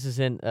Canyon Crest is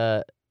in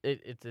I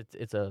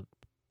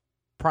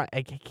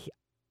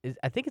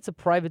think it's a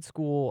private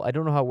school. I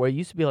don't know where it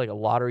used to be like a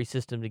lottery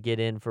system to get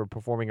in for a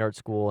performing arts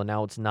school, and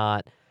now it's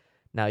not.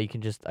 Now you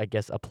can just, I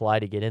guess, apply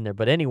to get in there.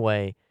 But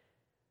anyway,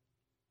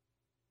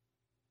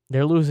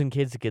 they're losing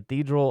kids to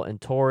Cathedral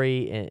and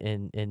Torrey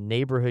and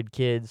neighborhood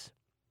kids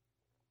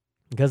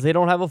because they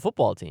don't have a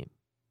football team.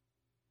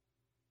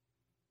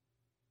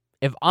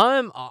 If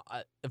I'm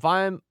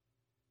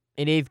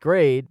in 8th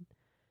grade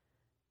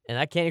and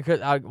I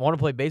want to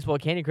play baseball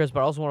at Canyon Crest, but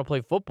I also want to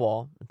play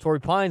football. At Torrey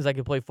Pines, I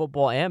can play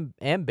football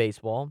and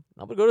baseball.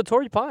 I'm going to go to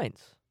Torrey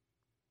Pines.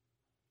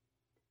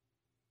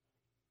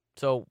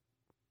 So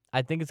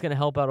I think it's going to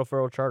help out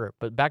O'Farrell Charter.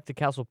 But back to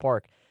Castle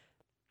Park.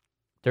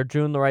 They're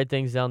doing the right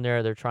things down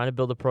there. They're trying to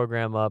build a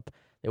program up.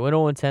 They went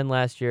 0-10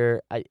 last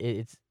year.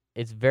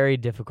 it's very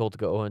difficult to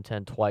go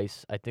 0-10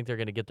 twice. I think they're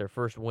going to get their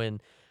first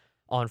win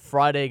on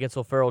Friday against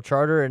O'Farrell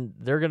Charter, and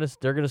they're gonna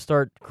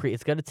start.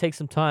 It's gonna take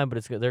some time,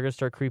 but they're gonna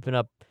start creeping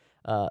up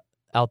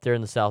out there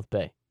in the South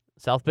Bay.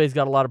 South Bay's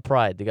got a lot of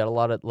pride. They got a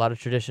lot of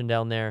tradition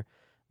down there,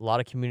 a lot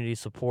of community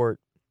support,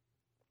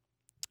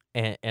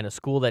 and a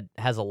school that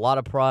has a lot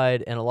of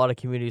pride and a lot of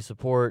community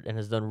support and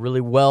has done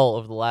really well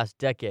over the last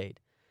decade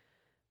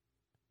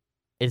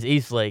is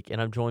Eastlake,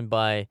 and I'm joined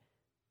by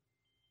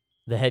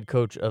the head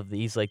coach of the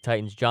Eastlake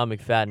Titans, John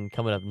McFadden,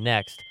 coming up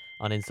next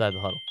on Inside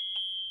the Huddle.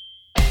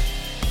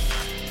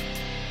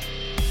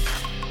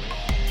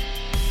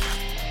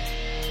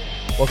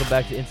 Welcome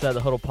back to Inside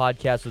the Huddle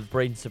podcast with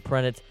Braden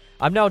Suprenant.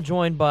 I'm now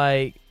joined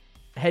by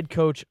head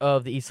coach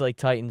of the Eastlake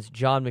Titans,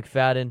 John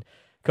McFadden.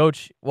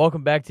 Coach,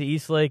 welcome back to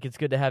Eastlake. It's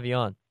good to have you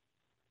on.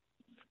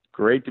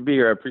 Great to be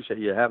here. I appreciate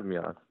you having me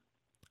on.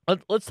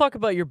 Let's talk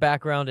about your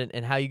background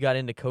and how you got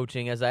into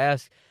coaching. As I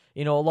ask,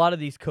 a lot of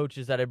these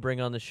coaches that I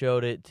bring on the show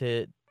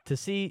to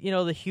see,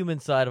 the human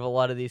side of a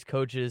lot of these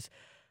coaches.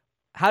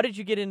 How did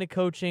you get into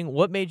coaching?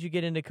 What made you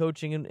get into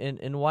coaching,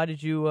 and why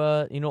did you,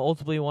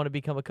 ultimately want to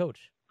become a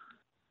coach?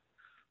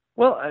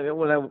 Well,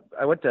 when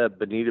I went to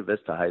Bonita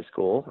Vista High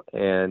School,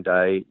 and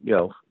I,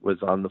 was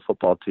on the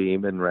football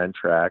team and ran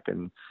track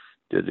and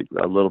did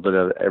a little bit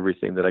of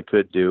everything that I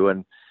could do.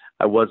 And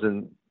I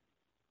wasn't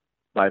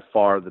by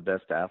far the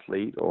best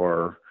athlete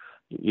or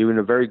even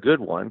a very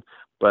good one,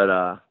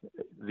 but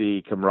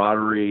the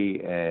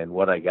camaraderie and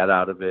what I got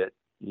out of it,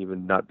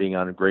 even not being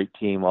on a great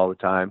team all the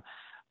time,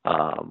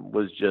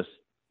 was just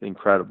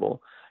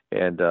incredible.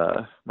 And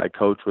my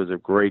coach was a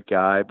great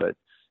guy, but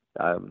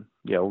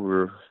we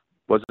weren't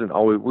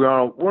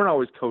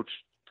always coached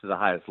to the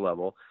highest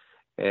level.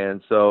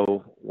 And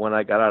so when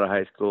I got out of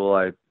high school,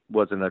 I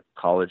wasn't a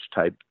college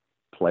type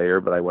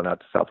player, but I went out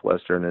to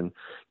Southwestern and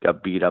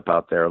got beat up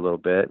out there a little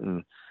bit.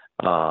 And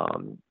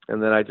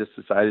then I just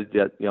decided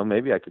that,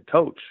 maybe I could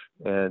coach.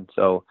 And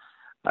so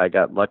I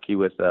got lucky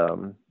with, I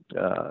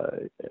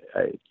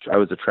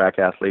was a track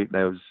athlete and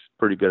I was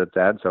pretty good at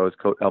that. So I was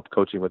helped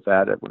coaching with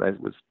that when I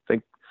was,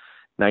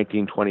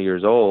 19, 20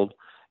 years old.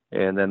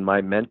 And then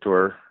my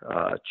mentor,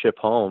 Chip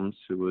Holmes,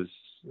 who was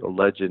a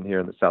legend here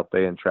in the South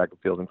Bay in track and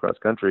field and cross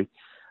country,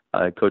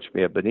 coached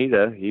me at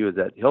Bonita. He was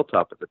at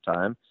Hilltop at the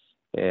time,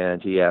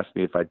 and he asked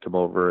me if I'd come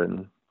over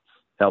and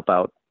help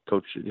out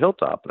coach at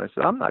Hilltop. And I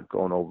said, I'm not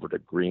going over to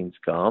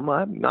Greenscomb.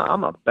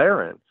 I'm a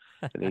Baron.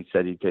 And he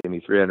said he'd pay me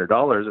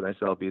 $300, and I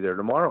said, I'll be there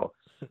tomorrow.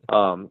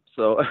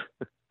 So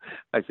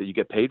I said, you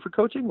get paid for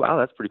coaching? Wow,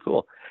 that's pretty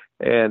cool.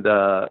 And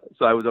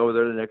so I was over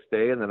there the next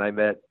day, and then I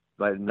met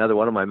another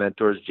one of my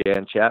mentors,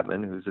 Jan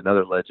Chapman, who's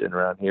another legend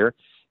around here,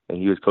 and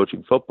he was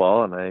coaching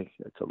football, and I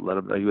let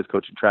him know he was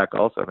coaching track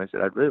also, and I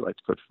said, I'd really like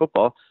to coach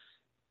football.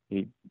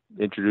 He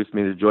introduced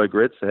me to Joy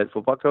Gritz, the head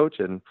football coach,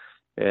 and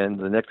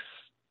the next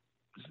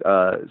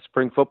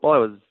spring football, I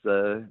was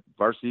the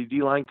varsity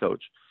D-line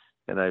coach,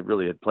 and I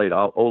really had played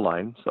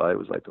O-line, so I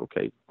was like,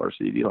 okay,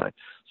 varsity D-line.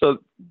 So,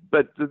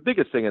 but the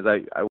biggest thing is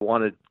I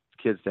wanted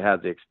kids to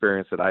have the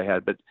experience that I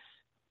had, but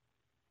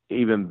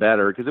even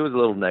better, because it was a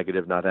little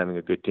negative not having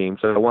a good team.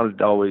 So I wanted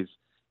to always,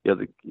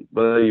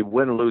 whether you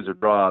win, lose, or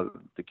draw,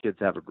 the kids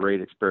have a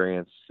great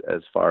experience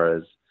as far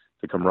as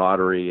the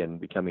camaraderie and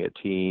becoming a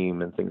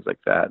team and things like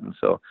that. And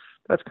so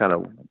that's kind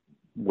of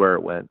where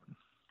it went.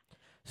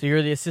 So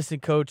you're the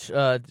assistant coach,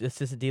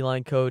 assistant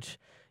D-line coach.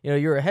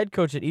 You're a head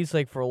coach at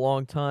Eastlake for a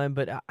long time,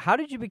 but how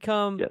did you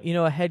become,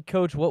 a head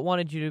coach? What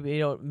wanted you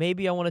to,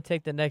 maybe I want to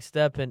take the next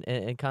step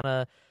and kind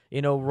of,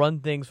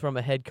 run things from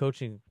a head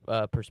coaching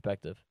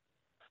perspective?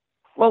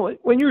 Well,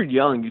 when you're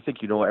young, you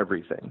think you know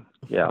everything,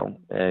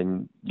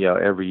 and,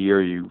 every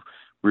year you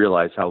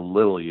realize how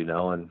little you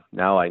know, and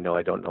now I know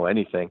I don't know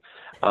anything.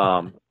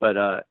 But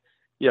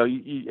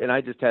and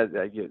I just had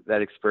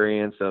that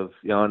experience of,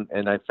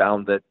 and I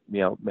found that,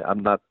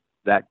 I'm not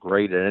that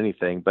great at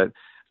anything, but,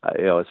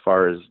 as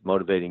far as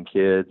motivating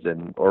kids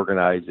and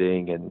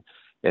organizing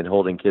and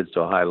holding kids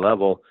to a high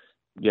level,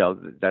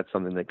 that's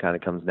something that kind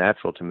of comes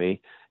natural to me.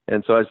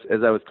 And so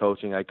as I was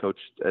coaching, I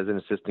coached as an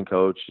assistant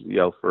coach,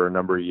 for a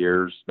number of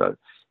years.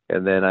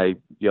 And then I,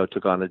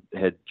 took on a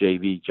head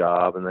JV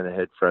job and then a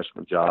head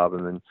freshman job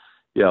and then,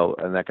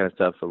 and that kind of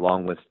stuff,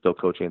 along with still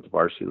coaching at the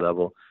varsity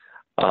level.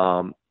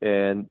 And,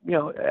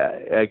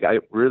 I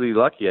got really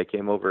lucky. I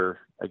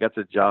got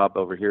the job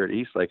over here at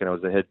Eastlake, and I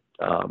was the head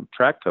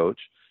track coach.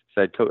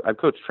 So I've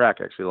coached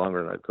track actually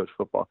longer than I've coached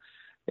football.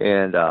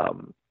 And I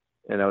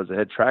was the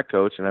head track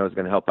coach, and I was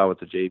going to help out with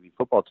the JV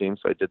football team.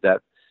 So I did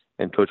that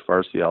and coach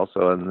varsity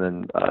also. And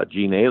then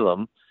Gene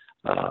Alum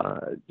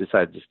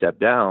decided to step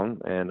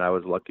down, and I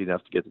was lucky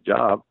enough to get the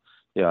job.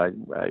 I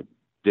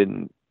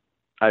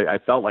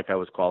felt like I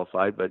was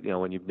qualified, but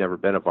when you've never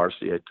been a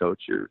varsity head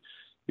coach, you're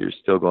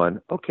still going,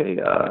 okay,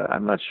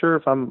 I'm not sure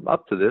if I'm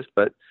up to this,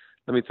 but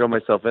let me throw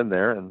myself in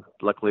there. And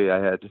luckily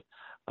I had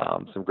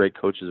some great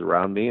coaches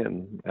around me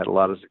and had a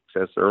lot of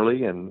success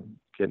early and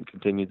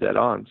continued that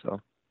on.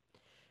 So.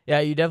 Yeah,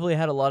 you definitely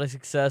had a lot of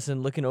success,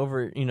 and looking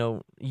over,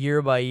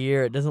 year by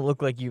year, it doesn't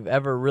look like you've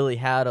ever really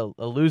had a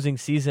losing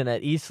season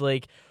at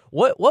Eastlake.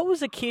 What was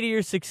the key to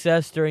your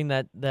success during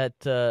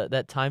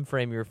that time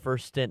frame, your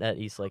first stint at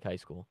Eastlake High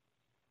School?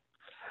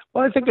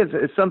 Well, I think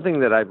it's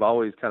something that I've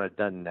always kind of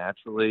done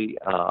naturally.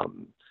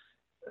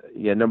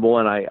 Number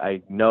one,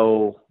 I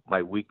know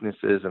my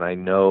weaknesses, and I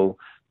know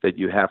that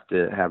you have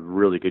to have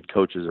really good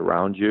coaches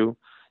around you,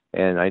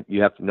 and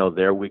you have to know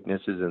their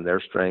weaknesses and their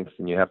strengths,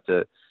 and you have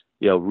to,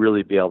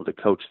 really be able to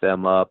coach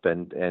them up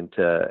and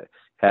to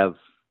have,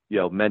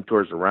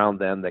 mentors around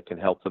them that can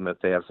help them if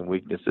they have some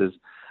weaknesses.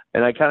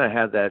 And I kind of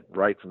had that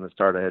right from the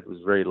start. I was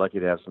very lucky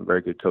to have some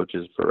very good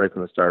coaches right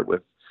from the start,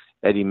 with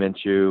Eddie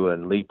Minshew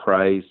and Lee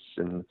Price,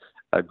 and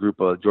a group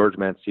of George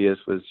Mancias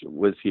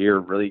was here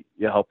really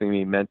helping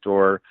me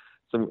mentor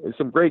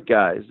some great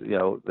guys,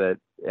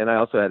 and I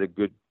also had a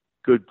good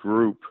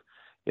group.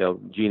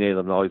 Gene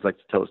Allen always likes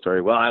to tell the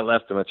story. Well, I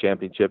left him a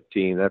championship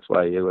team. That's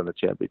why he won the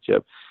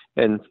championship.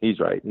 And he's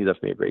right. He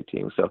left me a great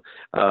team. So,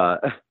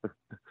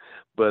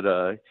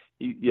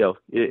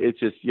 it's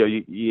just,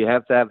 you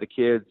have to have the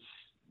kids,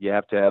 you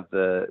have to have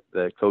the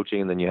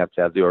coaching, and then you have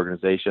to have the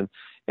organization.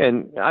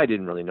 And I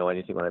didn't really know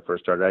anything when I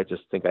first started. I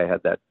just think I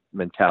had that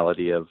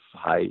mentality of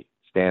high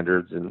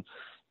standards, and,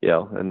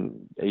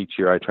 and each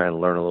year I try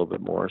and learn a little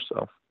bit more.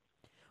 So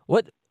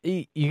what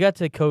you got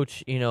to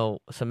coach,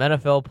 some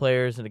NFL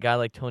players and a guy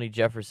like Tony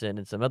Jefferson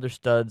and some other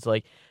studs.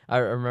 Like, I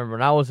remember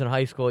when I was in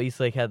high school,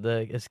 Eastlake had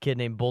this kid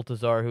named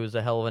Baltazar, who was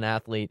a hell of an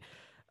athlete.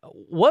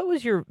 What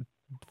was your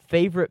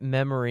favorite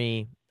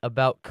memory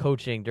about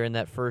coaching during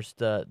that first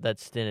that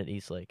stint at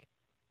Eastlake?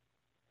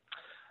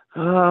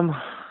 Well,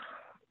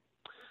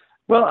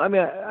 I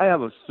mean, I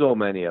have so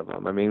many of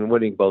them. I mean,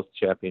 winning both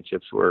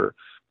championships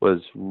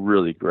was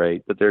really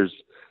great, but there's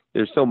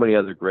so many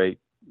other great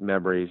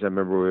memories. I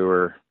remember we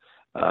were,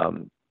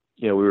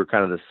 we were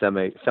kind of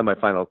the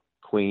semifinal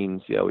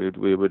queens.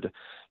 We would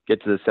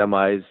get to the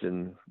semis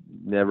and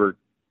never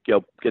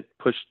get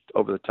pushed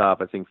over the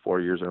top. I think 4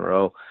 years in a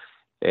row,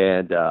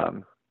 and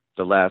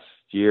the last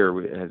year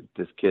we had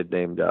this kid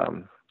named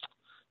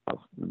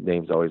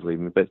names always leave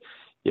me, but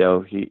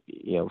he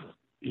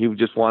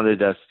just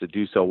wanted us to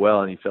do so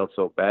well, and he felt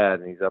so bad,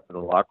 and he's up in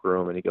the locker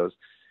room, and he goes,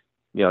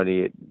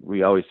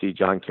 we always see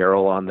John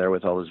Carroll on there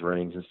with all his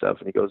rings and stuff,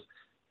 and he goes,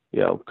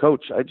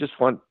 Coach,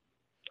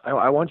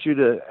 I want you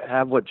to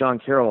have what John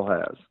Carroll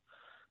has,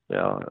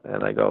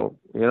 and I go,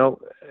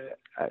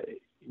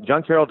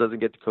 John Carroll doesn't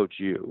get to coach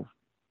you,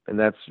 and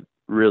that's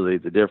really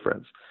the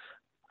difference.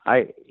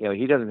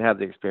 He doesn't have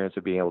the experience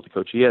of being able to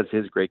coach. He has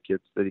his great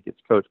kids that he gets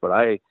to coach, but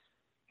I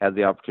had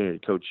the opportunity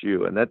to coach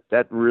you, and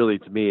that really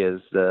to me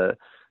is the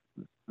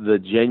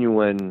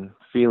genuine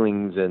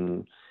feelings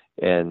and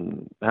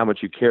how much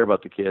you care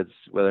about the kids,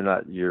 whether or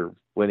not you're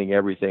winning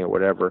everything or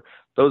whatever.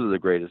 Those are the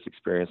greatest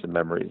experience and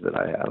memories that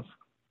I have.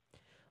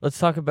 Let's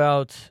talk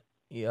about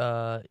you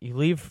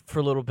leave for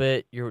a little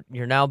bit. You're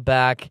now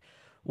back.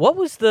 What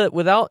was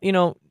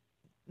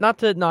not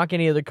to knock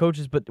any other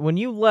coaches, but when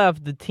you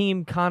left, the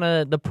team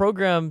the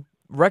program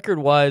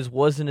record-wise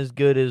wasn't as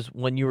good as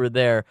when you were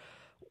there.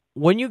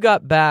 When you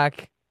got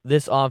back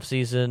this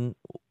offseason,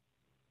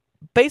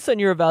 based on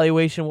your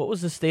evaluation, what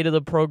was the state of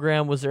the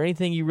program? Was there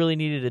anything you really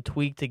needed to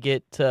tweak to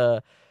get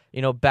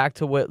back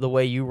to the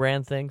way you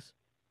ran things?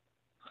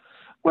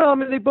 Well, I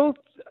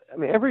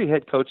mean, every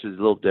head coach is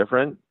a little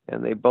different,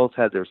 and they both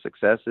had their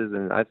successes,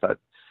 and I thought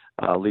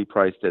Lee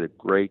Price did a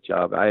great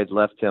job. I had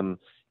left him,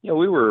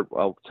 we were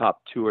a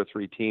top 2 or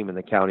 3 team in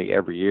the county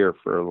every year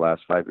for the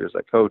last 5 years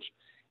I coached.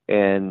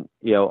 And,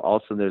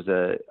 also there's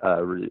a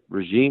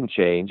regime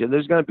change, and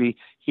he's going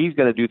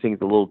to do things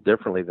a little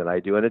differently than I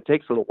do. And it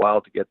takes a little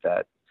while to get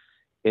that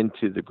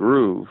into the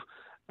groove.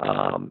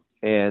 And,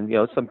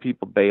 some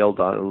people bailed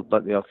on it,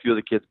 but, a few of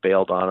the kids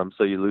bailed on him.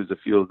 So you lose a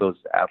few of those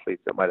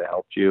athletes that might've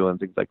helped you and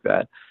things like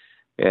that.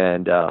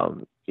 And,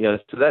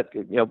 so that,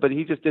 but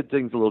he just did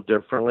things a little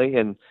differently.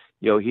 And,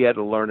 he had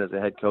to learn as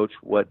a head coach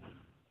what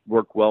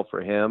worked well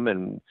for him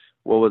and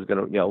what was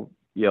going to,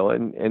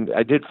 and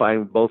I did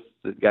find both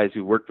the guys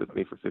who worked with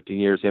me for 15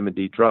 years, him and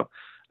Dee Trump.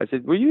 I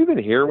said, were you even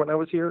here when I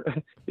was here?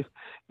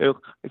 I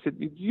said,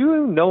 do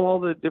you know all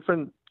the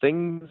different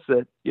things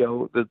that,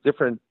 the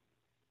different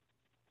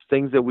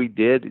things that we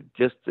did,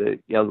 just, the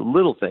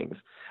little things.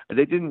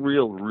 They didn't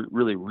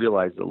really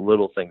realize the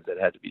little things that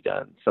had to be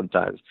done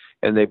sometimes.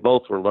 And they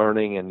both were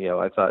learning. And,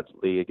 I thought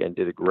Lee, again,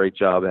 did a great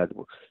job. Had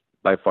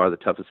by far the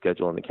toughest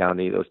schedule in the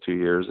county those 2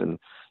 years. And,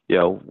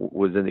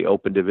 was in the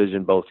open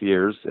division both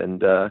years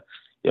and,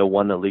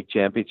 won the league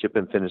championship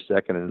and finished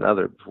second in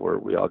another before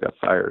we all got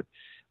fired,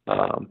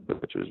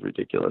 which was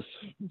ridiculous.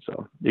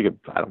 So I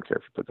don't care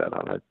if you put that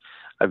on.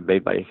 I've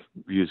made my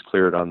views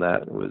clear on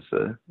that. It was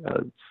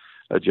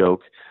a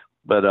joke,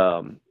 but,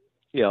 and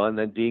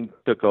then Dean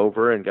took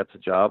over and got the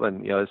job,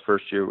 and, his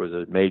first year was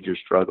a major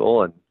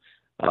struggle, and,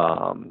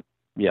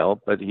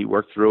 but he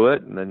worked through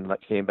it and then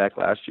came back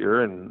last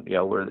year, and,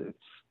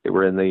 they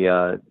were in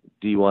the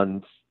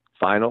D1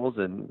 finals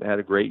and had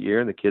a great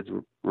year, and the kids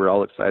were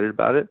all excited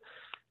about it.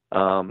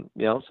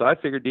 So I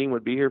figured Dean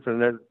would be here for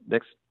the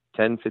next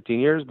 10, 15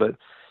 years, but,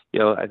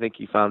 I think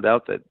he found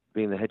out that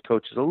being the head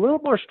coach is a little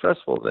more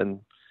stressful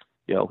than,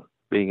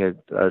 being a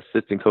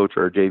assistant coach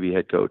or a JV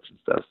head coach and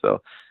stuff.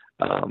 So,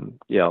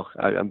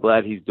 I'm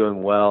glad he's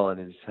doing well and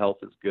his health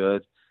is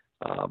good.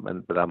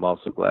 But I'm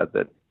also glad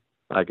that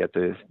I get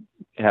to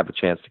have a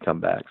chance to come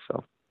back.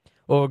 So.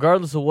 Well,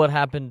 regardless of what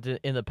happened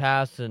in the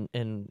past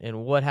and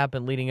what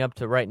happened leading up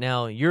to right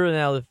now, you're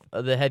now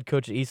the head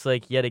coach at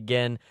Eastlake yet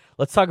again.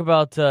 Let's talk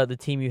about the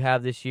team you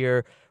have this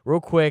year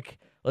real quick.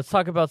 Let's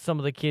talk about some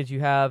of the kids you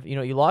have.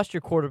 You lost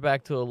your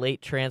quarterback to a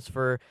late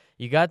transfer.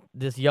 You got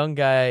this young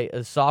guy,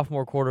 a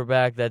sophomore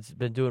quarterback that's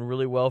been doing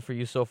really well for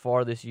you so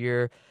far this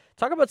year.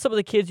 Talk about some of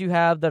the kids you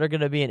have that are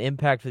going to be an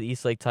impact for the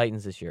Eastlake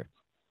Titans this year.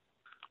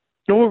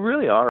 No, we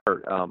really are.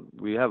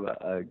 We have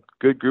a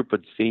good group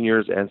of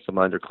seniors and some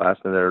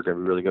underclassmen that are going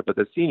to be really good. But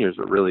the seniors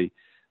are really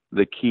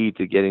the key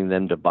to getting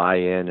them to buy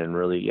in and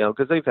really,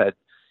 because they've had,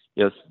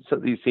 some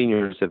of these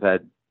seniors have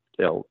had,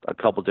 a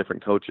couple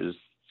different coaches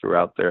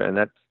throughout there, and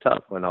that's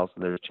tough when all of a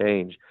sudden there's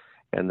change,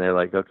 and they're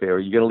like, okay, are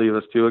you going to leave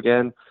us too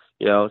again?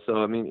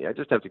 So I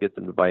just have to get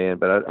them to buy in.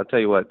 But I'll tell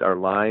you what, our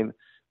line,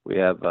 we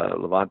have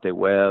Levante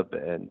Webb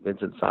and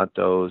Vincent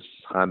Santos,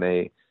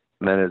 Jaime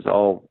Menez,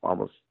 all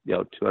almost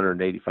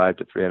 285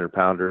 to 300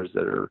 pounders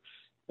that are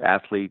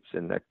athletes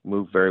and that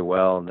move very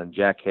well. And then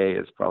Jack Hay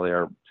is probably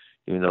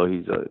even though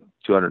he's a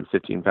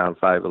 215 pound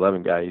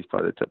 5'11" guy, he's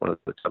probably one of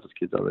the toughest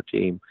kids on the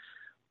team.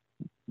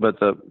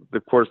 But of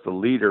course the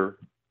leader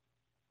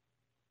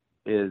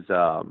is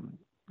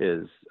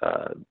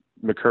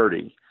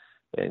McCurdy,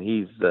 and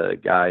he's the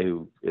guy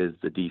who is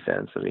the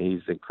defense. I mean,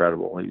 he's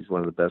incredible. He's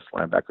one of the best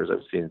linebackers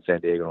I've seen in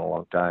San Diego in a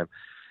long time,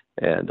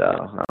 and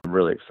I'm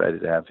really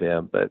excited to have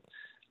him. But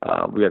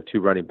we have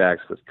two running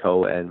backs with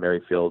Coe and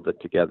Merrifield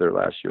that together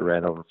last year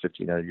ran over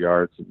 1,500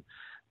 yards. And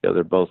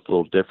they're both a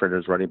little different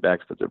as running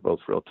backs, but they're both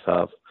real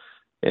tough.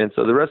 And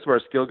so the rest of our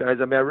skill guys,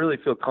 I really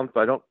feel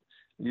comfortable.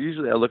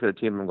 Usually I look at a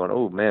team and I'm going,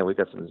 oh man, we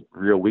got some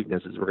real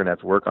weaknesses we're going to have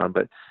to work on.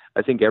 But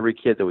I think every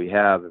kid that we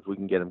have, if we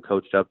can get them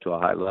coached up to a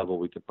high level,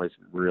 we can play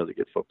some really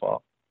good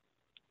football.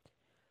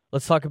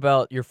 Let's talk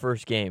about your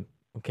first game.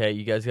 Okay,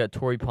 you guys got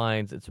Torrey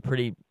Pines. It's a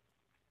pretty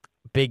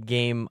big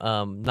game,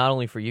 not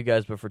only for you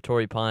guys, but for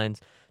Torrey Pines.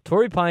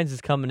 Torrey Pines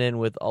is coming in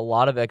with a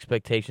lot of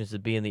expectations to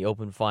be in the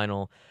open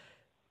final.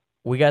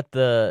 We got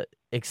the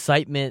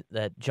excitement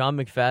that John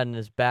McFadden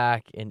is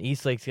back and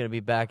Eastlake's going to be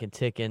back and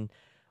ticking.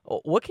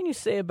 What can you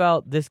say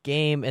about this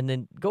game? And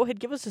then go ahead,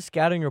 give us a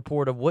scouting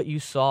report of what you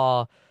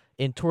saw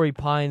in Torrey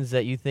Pines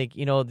that you think,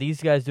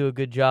 these guys do a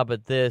good job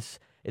at this.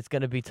 It's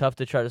going to be tough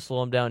to try to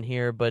slow them down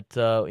here. But,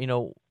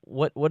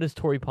 what does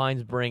Torrey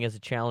Pines bring as a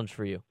challenge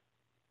for you?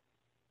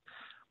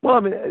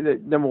 Well,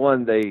 number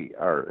one, they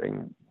are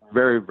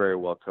very, very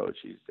well coached.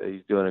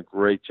 He's doing a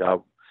great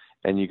job,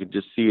 and you can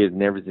just see it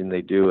in everything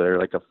they do. They're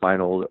like a fine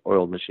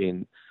oiled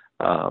machine,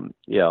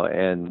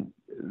 and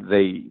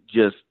they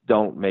just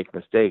don't make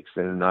mistakes.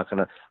 They're not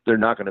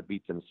gonna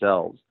beat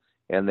themselves.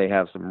 And they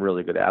have some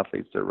really good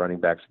athletes. Their running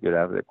back's a good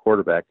athlete. Their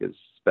quarterback is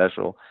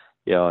special.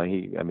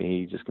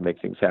 He just can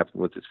make things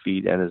happen with his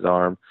feet and his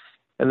arm.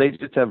 And they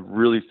just have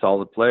really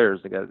solid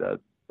players. They got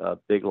a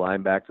big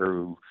linebacker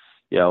who,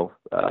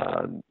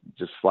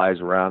 just flies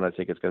around. I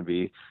think it's going to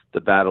be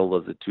the battle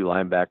of the two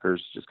linebackers,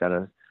 just kind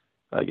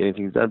of getting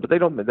things done. But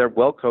they're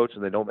well coached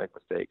and they don't make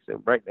mistakes.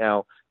 And right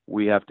now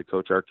we have to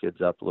coach our kids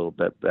up a little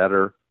bit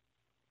better.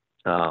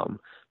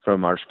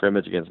 From our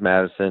scrimmage against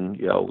Madison,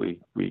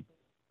 we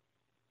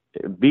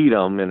beat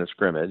them in a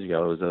scrimmage. It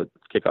was a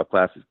kickoff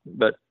class,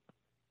 but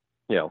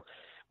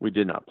we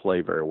did not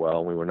play very well,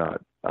 and we were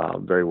not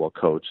very well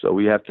coached. So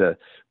we have to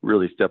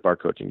really step our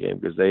coaching game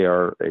because they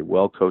are a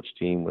well coached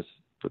team with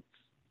a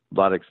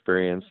lot of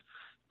experience,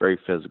 very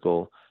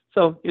physical.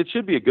 So it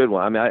should be a good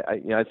one.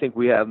 I think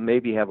we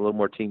maybe have a little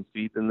more team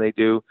speed than they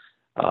do,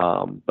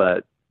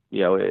 but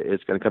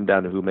it's going to come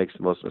down to who makes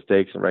the most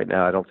mistakes. And right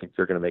now, I don't think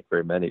they're going to make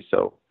very many.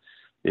 So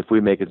if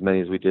we make as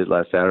many as we did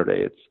last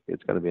Saturday,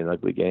 it's going to be an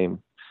ugly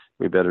game.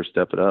 We better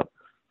step it up.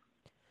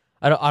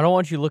 I don't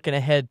want you looking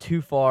ahead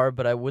too far,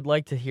 but I would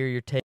like to hear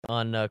your take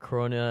on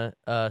Corona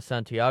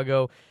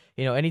Santiago.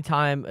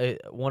 Anytime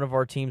one of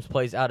our teams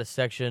plays out of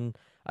section,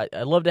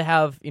 I love to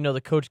have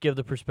the coach give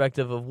the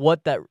perspective of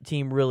what that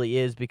team really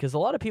is, because a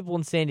lot of people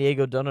in San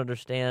Diego don't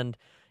understand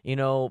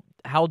how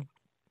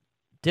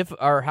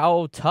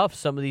tough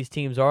some of these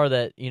teams are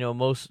that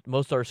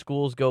most our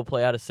schools go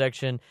play out of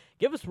section.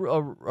 Give us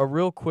a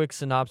real quick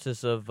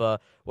synopsis of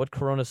what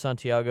Corona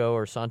Santiago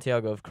or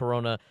Santiago of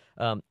Corona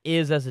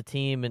is as a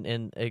team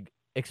and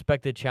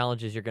expected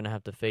challenges you're going to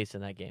have to face in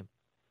that game.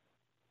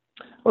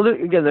 Well,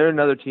 they're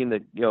another team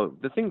that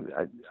the thing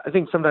I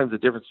think sometimes the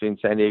difference between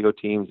San Diego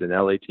teams and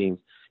LA teams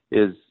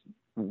is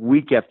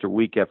week after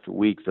week after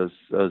week those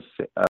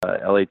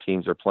LA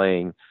teams are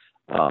playing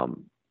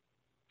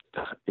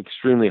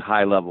extremely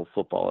high level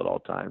football at all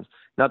times.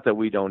 Not that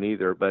we don't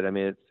either, but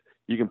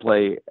you can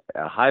play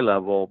a high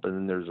level, but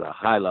then there's a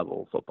high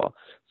level of football.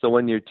 So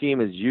when your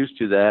team is used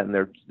to that, and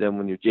then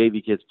when your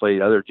JV kids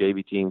play other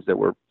JV teams that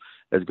were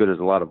as good as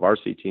a lot of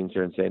varsity teams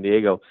here in San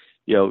Diego,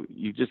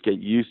 you just get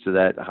used to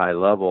that high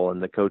level,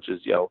 and the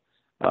coaches,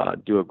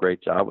 do a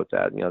great job with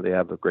that. They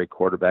have a great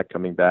quarterback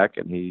coming back,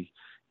 and he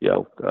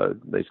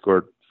they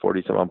scored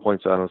 40-some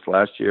points on us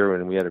last year,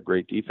 and we had a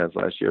great defense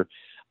last year.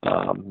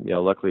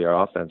 Luckily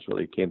our offense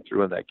really came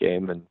through in that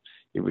game, and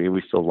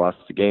we still lost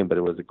the game, but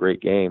it was a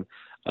great game.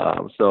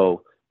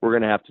 So we're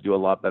going to have to do a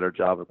lot better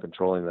job of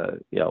controlling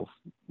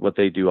what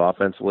they do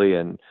offensively,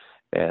 and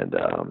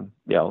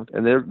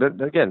they're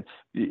again,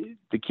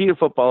 the key to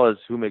football is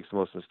who makes the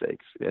most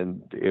mistakes.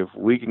 And if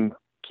we can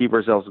keep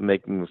ourselves from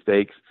making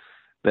mistakes,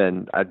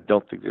 then I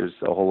don't think there's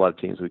a whole lot of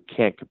teams we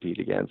can't compete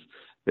against.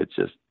 It's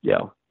just,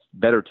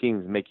 better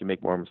teams make you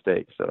make more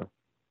mistakes. So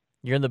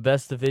you're in the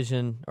best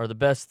division, or the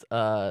best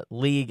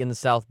league in the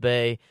South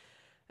Bay.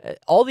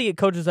 All the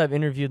coaches I've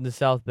interviewed in the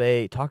South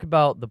Bay talk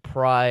about the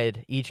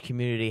pride each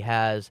community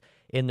has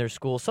in their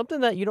school,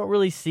 something that you don't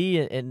really see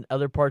in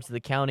other parts of the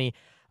county.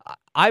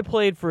 I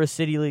played for a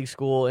City League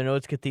school. I know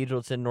it's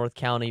Cathedral, it's in North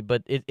County,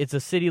 but it's a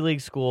City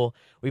League school.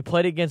 We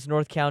played against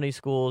North County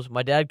schools.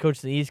 My dad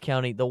coached in the East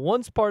County. The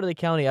one part of the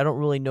county I don't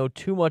really know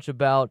too much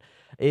about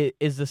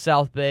is the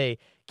South Bay.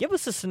 Give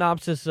us a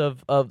synopsis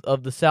of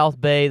the South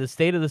Bay, the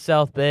state of the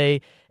South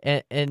Bay,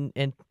 and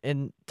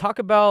talk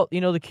about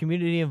the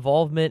community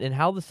involvement and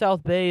how the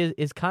South Bay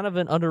is kind of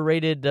an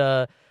underrated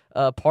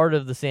part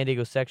of the San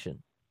Diego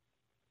section.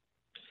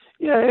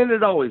 Yeah, and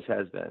it always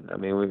has been. I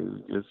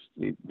mean,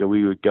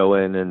 we would go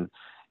in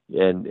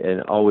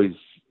and always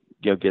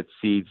get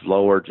seeds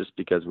lower just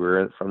because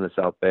we're from the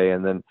South Bay,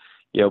 and then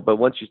but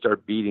once you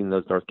start beating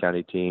those North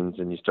County teams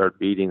and you start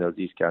beating those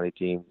East County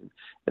teams,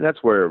 and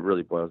that's where it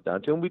really boils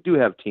down to. And we do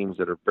have teams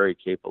that are very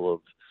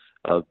capable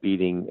of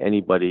beating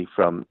anybody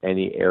from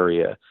any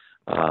area,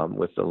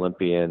 with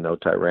Olympian,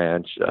 Otay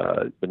Ranch,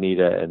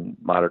 Bonita, and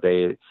Mater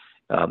Dei.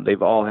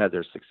 They've all had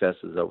their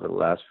successes over the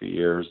last few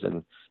years,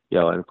 and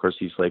and of course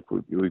East Lake,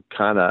 we've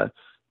kind of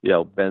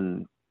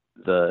been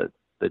the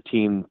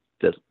team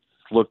that's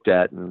looked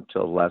at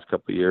until the last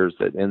couple of years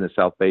that in the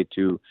South Bay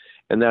too.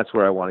 And that's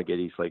where I want to get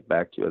East Lake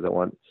back to. Is I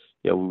want,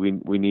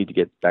 we need to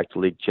get back to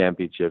league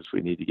championships. We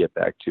need to get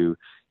back to,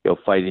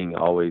 fighting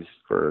always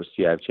for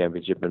CIF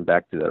championship and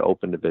back to that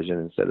open division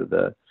instead of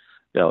the,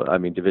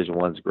 Division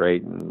I's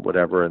great and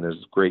whatever, and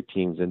there's great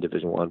teams in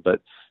Division I,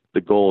 but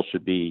the goal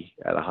should be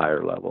at a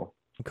higher level.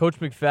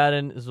 Coach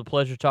McFadden, it was a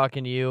pleasure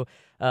talking to you.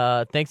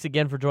 Thanks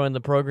again for joining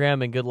the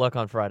program, and good luck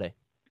on Friday.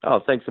 Oh,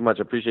 thanks so much.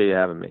 I appreciate you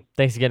having me.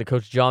 Thanks again to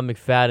Coach John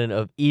McFadden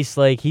of East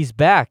Lake. He's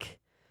back.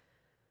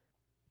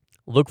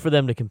 Look for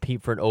them to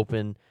compete for an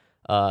open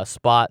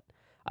spot.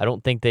 I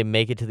don't think they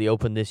make it to the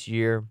open this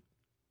year.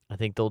 I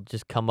think they'll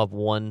just come up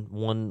one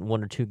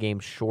or two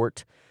games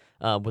short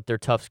with their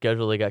tough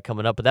schedule they got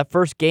coming up. But that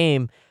first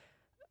game,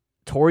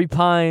 Torrey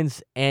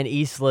Pines and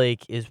East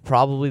Lake, is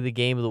probably the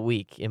game of the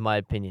week, in my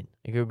opinion.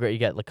 You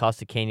got La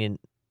Costa Canyon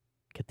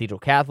Cathedral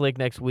Catholic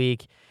next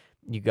week.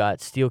 You got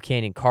Steel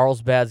Canyon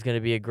Carlsbad's going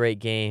to be a great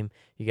game.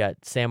 You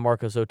got San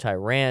Marcos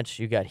Otay Ranch.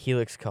 You got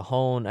Helix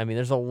Cajon. I mean,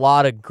 there's a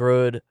lot of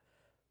good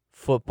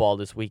football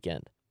this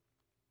weekend,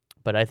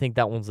 but I think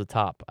that one's the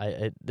top.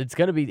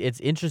 It's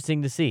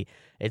interesting to see.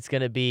 It's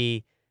going to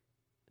be,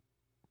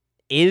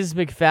 is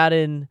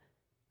McFadden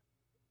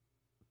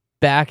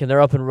back and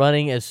they're up and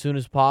running as soon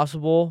as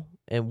possible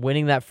and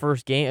winning that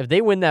first game? If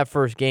they win that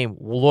first game,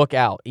 look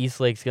out.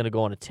 East Lake's going to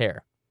go on a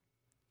tear.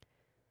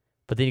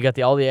 But then you got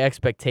all the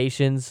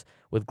expectations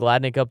with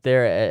Gladnick up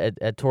there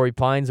at Torrey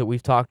Pines that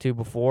we've talked to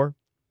before.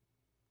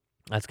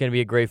 That's going to be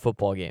a great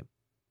football game.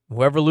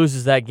 Whoever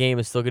loses that game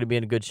is still going to be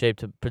in a good shape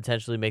to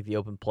potentially make the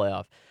open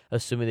playoff,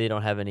 assuming they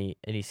don't have any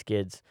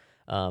skids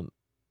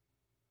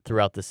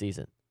throughout the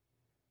season.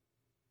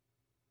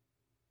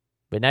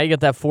 But now you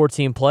got that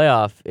 4-team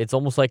playoff. It's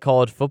almost like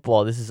college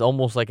football. This is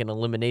almost like an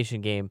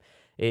elimination game.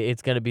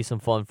 It's going to be some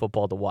fun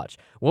football to watch.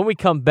 When we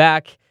come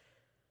back,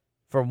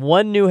 from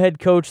one new head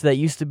coach that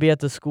used to be at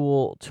the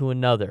school to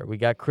another, we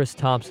got Chris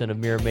Thompson of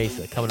Mira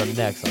Mesa coming up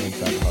next on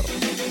Inside the Huddle.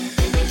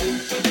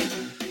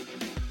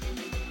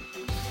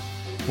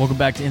 Welcome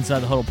back to Inside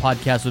the Huddle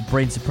podcast with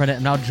Braden Sopretta.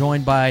 I'm now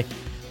joined by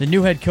the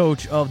new head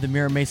coach of the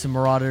Mira Mesa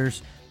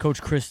Marauders,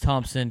 Coach Chris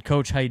Thompson.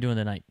 Coach, how you doing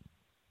tonight?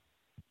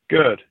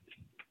 Good.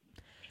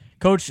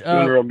 Coach,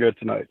 doing real good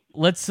tonight.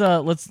 Let's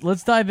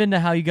dive into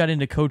how you got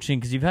into coaching,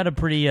 because you've had a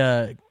pretty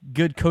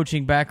good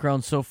coaching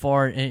background so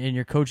far in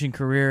your coaching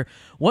career.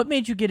 What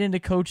made you get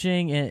into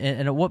coaching,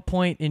 and at what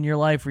point in your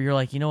life where you're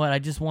like, you know what, I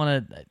just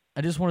want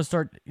to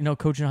start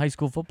coaching high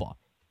school football?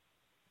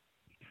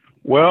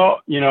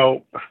 Well,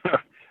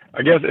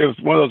 I guess it was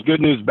one of those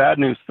good news, bad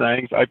news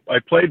things. I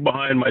played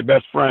behind my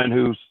best friend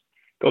who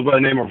goes by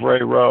the name of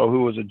Ray Rowe,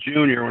 who was a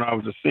junior when I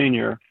was a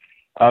senior.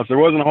 So there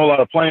wasn't a whole lot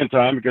of playing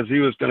time because he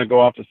was going to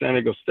go off to San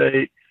Diego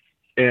State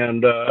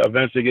and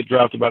eventually get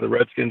drafted by the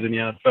Redskins in the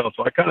NFL.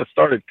 So I kind of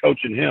started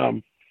coaching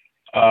him,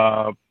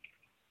 from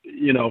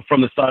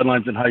the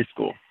sidelines in high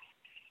school.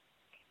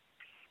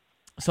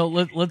 So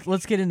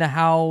let's get into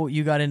how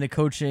you got into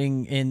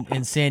coaching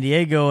in San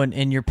Diego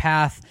and your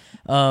path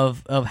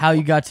of how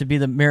you got to be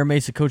the Mira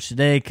Mesa coach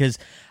today, because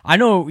I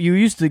know you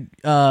used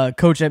to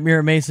coach at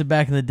Mira Mesa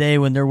back in the day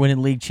when they're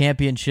winning league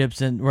championships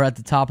and were at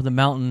the top of the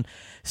mountain.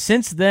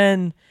 Since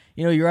then,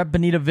 you're at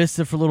Bonita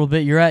Vista for a little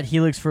bit, you're at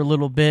Helix for a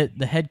little bit.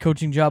 The head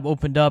coaching job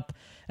opened up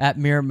at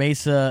Mira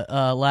Mesa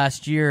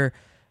last year.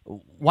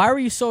 Why were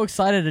you so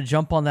excited to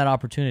jump on that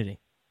opportunity?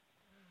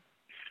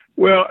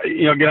 Well,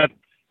 again,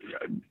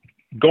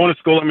 going to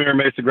school at Mira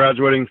Mesa,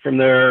 graduating from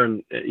there,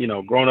 and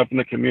growing up in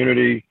the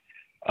community,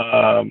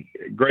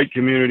 great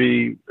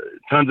community,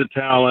 tons of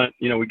talent.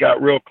 We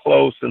got real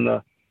close in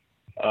the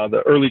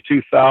early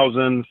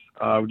 2000s.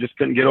 We just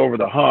couldn't get over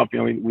the hump.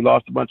 We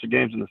lost a bunch of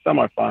games in the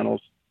semifinals.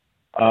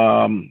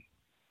 So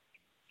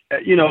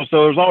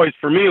there's always,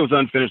 for me, it was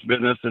unfinished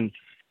business, and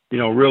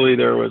really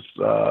there was.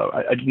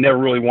 I never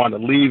really wanted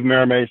to leave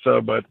Mira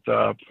Mesa, but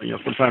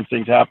sometimes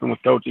things happen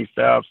with coaching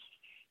staffs.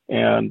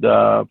 And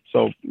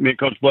so me and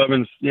Coach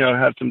Blevins,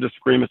 had some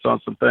disagreements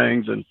on some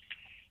things. And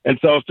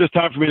so it's just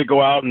time for me to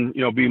go out and,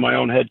 be my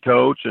own head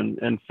coach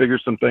and figure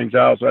some things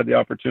out. So I had the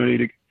opportunity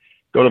to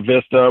go to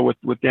Vista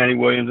with Danny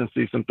Williams and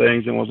see some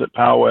things, and was at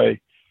Poway,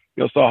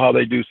 saw how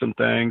they do some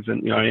things.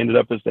 And, I ended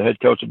up as the head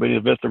coach of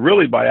Bonita Vista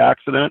really by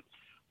accident,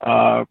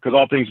 because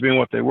all things being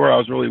what they were, I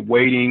was really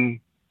waiting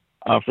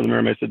for the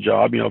Mira Mesa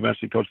job.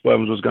 Eventually Coach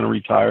Blevins was going to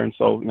retire. And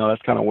so,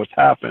 that's kind of what's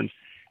happened.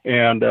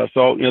 And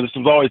so, this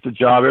was always the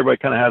job. Everybody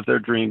kind of has their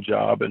dream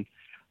job. And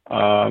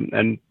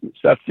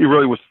that's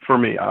really was for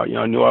me. I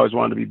knew I always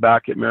wanted to be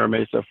back at Mira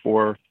Mesa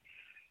for,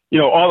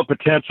 all the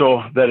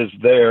potential that is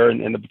there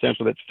and the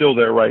potential that's still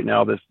there right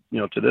now, to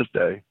this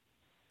day.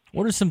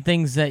 What are some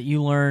things that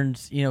you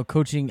learned,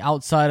 coaching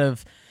outside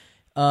of,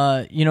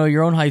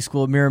 your own high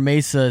school at Mira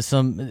Mesa?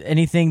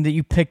 Anything that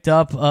you picked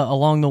up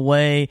along the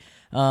way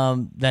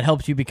that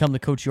helped you become the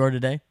coach you are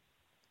today?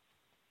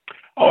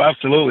 Oh,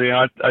 absolutely.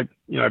 I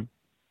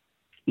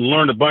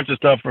learned a bunch of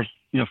stuff from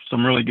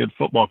some really good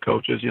football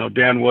coaches.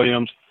 Dan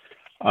Williams,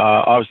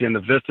 obviously in the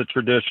Vista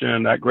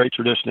tradition, that great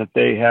tradition that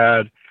they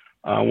had,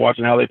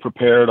 watching how they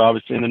prepared,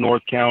 obviously in the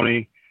North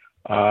County.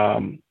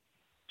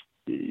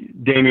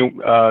 Damian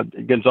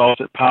Gonzalez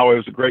at Poway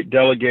was a great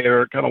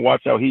delegator. Kind of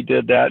watched how he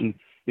did that, and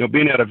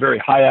being at a very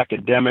high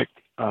academic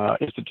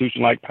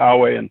institution like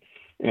Poway, and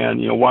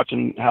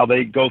watching how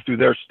they go through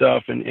their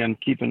stuff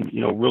and keeping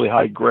really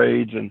high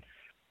grades and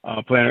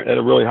playing at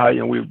a really high.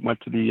 We went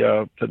to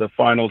the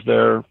finals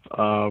there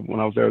when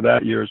I was there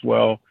that year as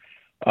well.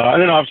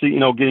 And then obviously,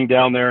 getting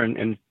down there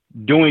and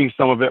doing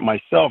some of it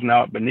myself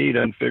now at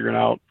Bonita and figuring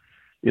out,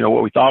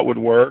 what we thought would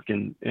work.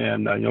 And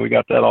we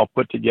got that all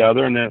put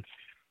together. And then,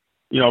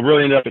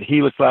 really ended up at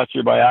Helix last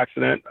year by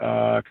accident.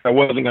 'Cause I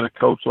wasn't going to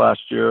coach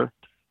last year.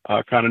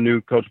 Kind of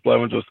knew Coach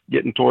Blevins was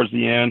getting towards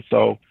the end.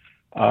 So,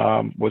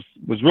 was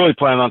really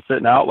planning on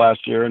sitting out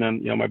last year. And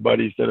then, my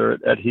buddies that are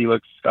at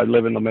Helix, I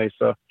live in La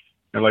Mesa.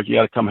 They're like, you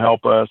got to come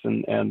help us.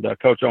 And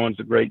Coach Owen's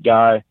a great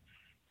guy.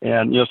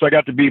 And, so I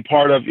got to be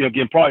part of,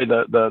 again, probably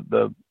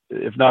the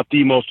if not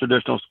the most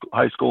traditional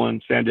high school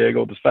in San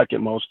Diego, the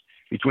second most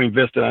between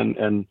Vista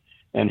and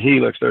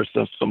Helix. There's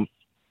some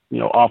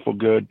awful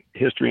good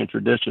history and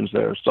traditions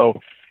there. So,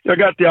 I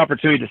got the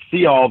opportunity to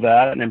see all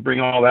that and then bring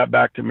all that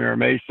back to Mira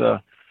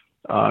Mesa,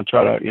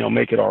 try to,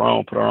 make it our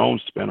own, put our own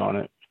spin on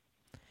it.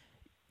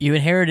 You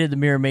inherited the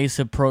Mira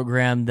Mesa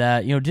program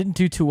that, didn't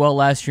do too well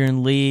last year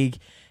in league.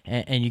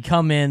 And you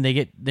come in,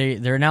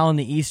 they're now in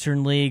the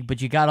Eastern League,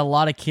 but you got a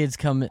lot of kids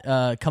coming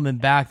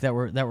back that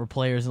were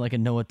players like a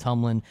Noah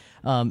Tumlin,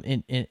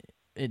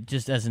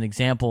 just as an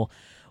example.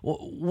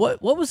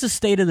 What was the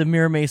state of the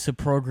Mira Mesa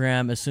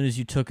program as soon as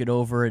you took it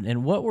over,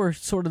 and what were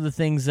sort of the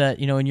things that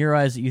in your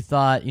eyes that you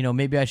thought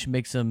maybe I should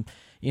make some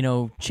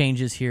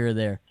changes here or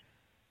there?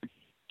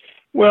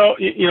 Well,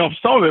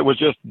 some of it was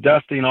just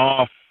dusting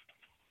off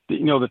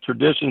the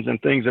traditions and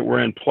things that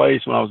were in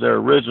place when I was there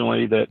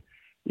originally that.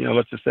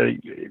 Let's just say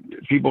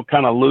people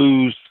kind of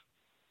lose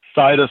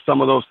sight of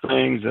some of those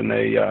things, and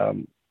they,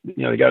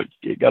 they got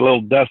a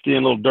little dusty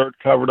and a little dirt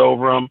covered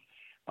over them.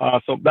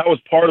 So that was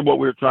part of what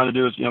we were trying to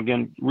do is,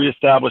 again,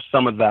 reestablish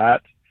some of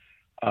that,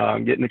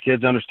 getting the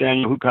kids to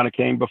understand who kind of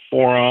came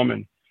before them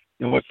and,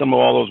 what some of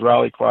all those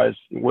rally cries,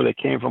 where they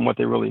came from, what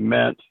they really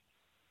meant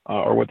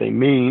or what they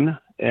mean.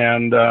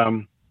 And,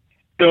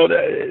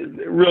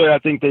 really, I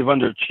think they've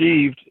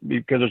underachieved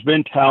because there's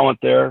been talent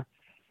there.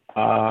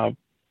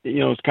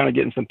 It's kind of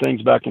getting some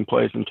things back in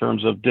place in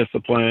terms of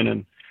discipline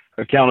and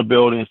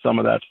accountability and some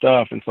of that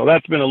stuff. And so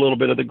that's been a little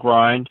bit of the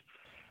grind.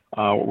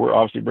 We're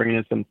obviously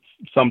bringing in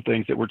some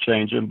things that we're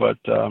changing, but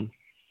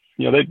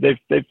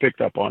they've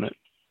picked up on it.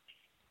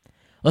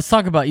 Let's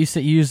talk about, you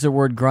used the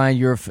word grind.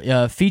 You're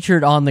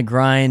featured on The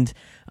Grind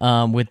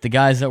with the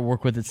guys that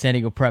work with at San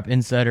Diego Prep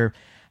Insider.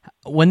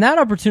 When that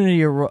opportunity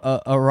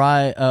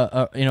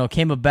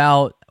came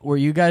about, were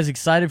you guys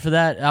excited for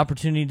that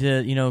opportunity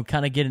to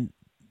kind of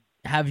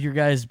have your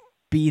guys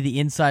be the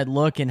inside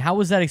look, and how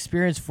was that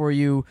experience for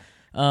you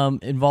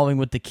involving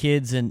with the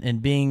kids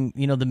and being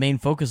the main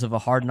focus of a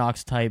Hard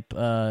Knocks type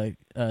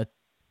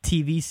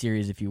TV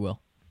series, if you will?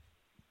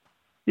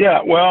 Yeah,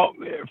 well,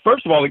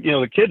 first of all,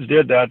 the kids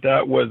did that.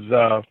 That was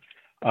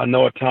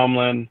Noah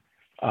Tumlin,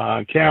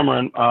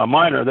 Cameron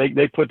Miner.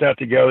 They put that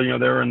together.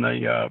 They were in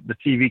the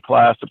TV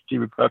class, the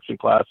TV production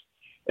class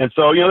And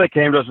so, they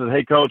came to us and said,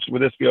 "Hey, coach,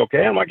 would this be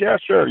okay?" I'm like, "Yeah,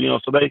 sure."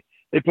 So they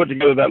put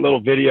together that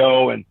little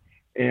video, and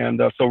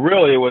so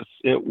really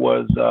it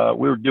was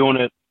we were doing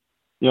it,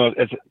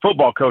 as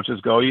football coaches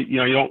go,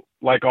 you don't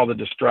like all the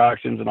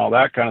distractions and all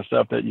that kind of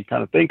stuff that you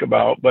kind of think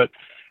about, but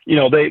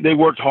they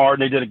worked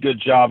hard and they did a good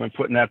job in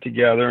putting that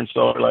together. And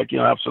so like,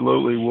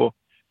 absolutely,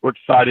 we're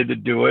excited to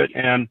do it.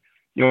 And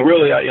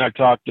really, I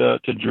talked to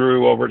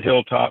Drew over at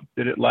Hilltop,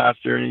 did it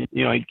last year, and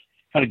he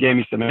kind of gave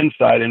me some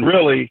insight. And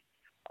really,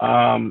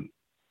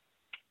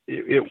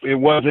 it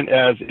wasn't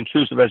as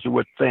intrusive as you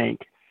would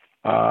think.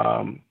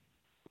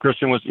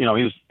 Christian was, he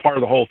was part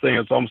of the whole thing.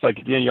 It's almost like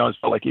at the end, you always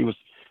felt like he was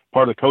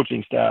part of the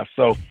coaching staff.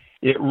 So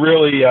it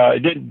really,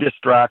 it didn't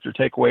distract or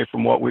take away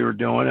from what we were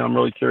doing. And I'm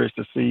really curious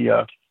to see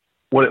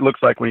what it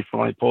looks like when he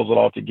finally pulls it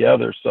all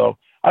together. So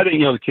I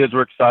think, the kids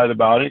were excited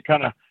about it. It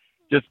kind of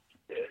just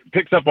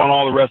picks up on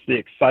all the rest of the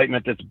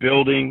excitement that's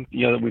building,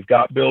 that we've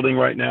got building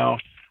right now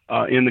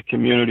in the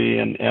community.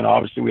 And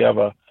obviously we have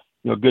a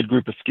good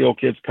group of skill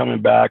kids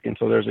coming back. And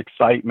so there's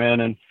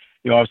excitement, and,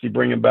 obviously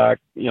bringing back,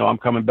 I'm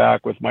coming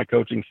back with my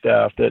coaching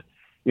staff, that,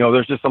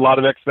 there's just a lot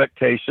of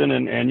expectation,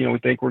 and we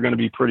think we're going to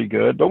be pretty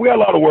good, but we got a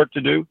lot of work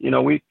to do.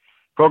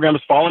 Program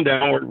has fallen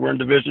down. We're in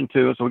Division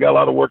II, so we got a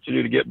lot of work to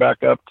do to get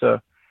back up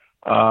to,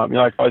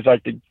 I always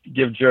like to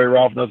give Jerry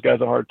Ralph and those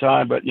guys a hard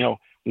time, but,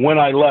 when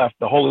I left,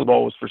 the Holy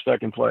Bowl was for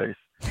second place.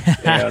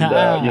 And,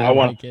 I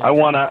want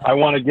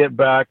to get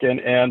back,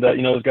 and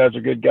those guys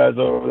are good guys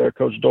over there,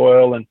 Coach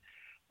Doyle, and,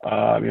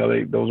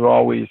 those are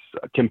always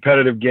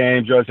competitive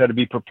games. You always had to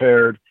be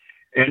prepared.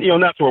 And,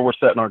 that's where we're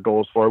setting our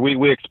goals for.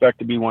 We expect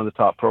to be one of the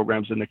top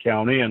programs in the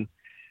county, and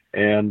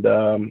that's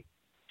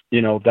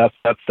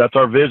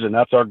our vision.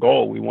 That's our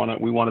goal. We want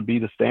to be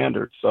the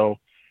standard. So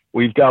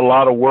we've got a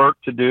lot of work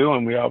to do,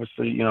 and we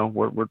obviously,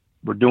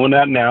 we're doing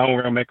that now.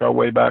 We're going to make our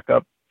way back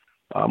up,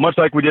 much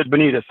like we did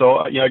Bonita. So,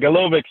 I got a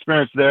little bit of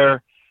experience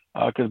there,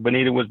 because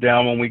Bonita was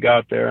down when we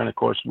got there. And of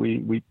course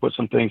we put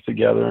some things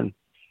together,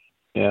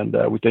 and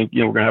we think,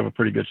 we're going to have a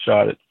pretty good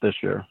shot at this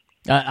year.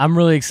 I'm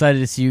really excited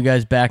to see you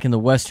guys back in the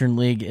Western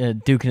League,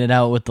 duking it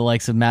out with the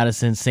likes of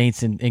Madison,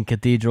 Saints, and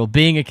Cathedral.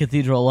 Being a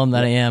Cathedral alum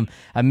that I am,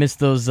 I missed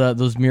those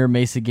Mira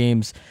Mesa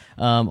games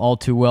all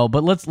too well.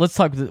 But let's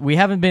talk. We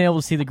haven't been able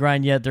to see the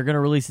grind yet. They're going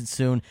to release it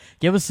soon.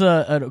 Give us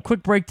a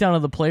quick breakdown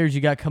of the players you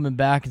got coming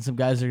back, and some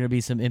guys that are going to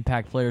be some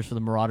impact players for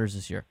the Marauders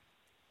this year.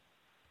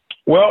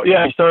 Well,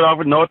 yeah, he started off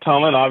with Noah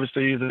Tumlin.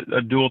 Obviously, he's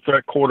a dual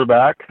threat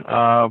quarterback.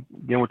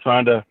 We're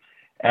trying to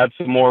add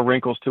some more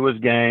wrinkles to his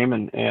game,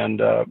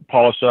 and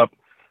polish up,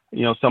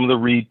 some of the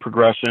read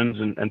progressions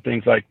and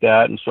things like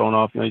that, and showing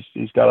off,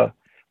 he's got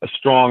a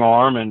strong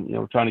arm, and,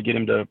 we're trying to get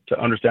him to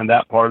understand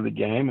that part of the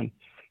game. And,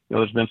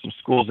 there's been some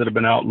schools that have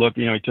been out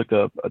looking. He took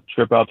a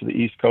trip out to the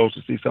East Coast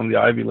to see some of the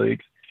Ivy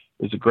Leagues.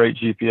 He's a great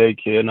GPA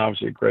kid, and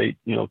obviously a great,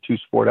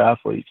 two-sport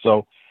athlete.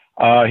 So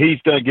he's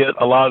going to get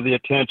a lot of the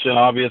attention,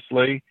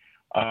 obviously.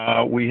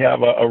 We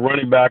have a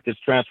running back that's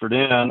transferred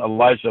in,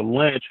 Elijah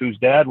Lynch, whose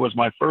dad was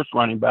my first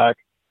running back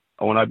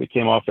when I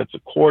became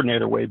offensive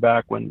coordinator way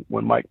back when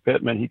Mike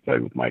Pittman, he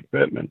played with Mike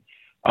Pittman.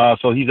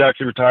 So he's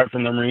actually retired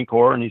from the Marine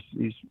Corps, and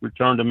he's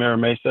returned to Mira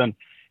Mesa. And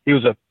he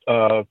was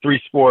a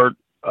three-sport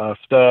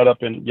stud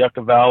up in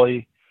Yucca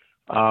Valley,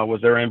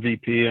 was their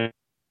MVP.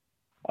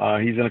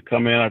 He's going to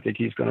come in. I think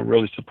he's going to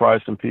really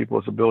surprise some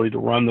people, his ability to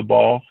run the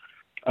ball.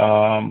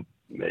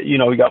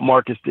 We got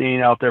Marcus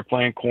Dean out there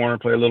playing corner,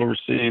 play a little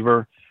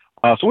receiver.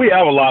 So we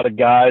have a lot of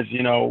guys.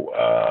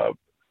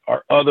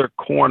 Our other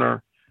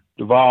corner,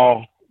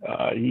 Duval,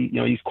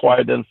 he's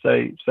quiet, doesn't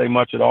say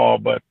much at all,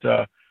 but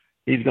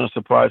he's going to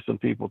surprise some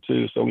people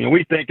too. So,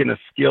 we think in the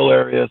skill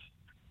areas,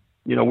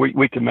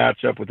 we can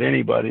match up with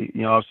anybody.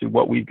 Obviously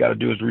what we've got to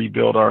do is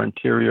rebuild our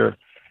interior,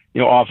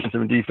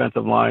 offensive and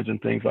defensive lines and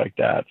things like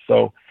that.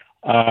 So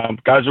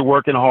guys are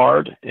working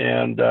hard,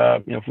 and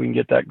if we can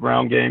get that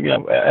ground game,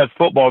 as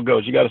football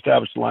goes, you got to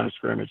establish the line of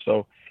scrimmage.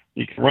 So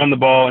you can run the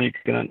ball,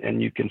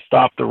 and you can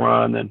stop the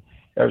run, and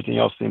everything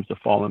else seems to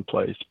fall in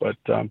place. But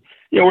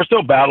we're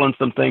still battling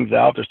some things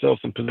out. There's still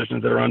some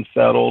positions that are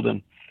unsettled,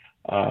 and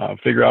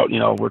figure out,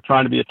 we're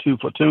trying to be a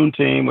two-platoon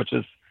team, which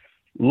is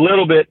a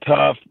little bit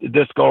tough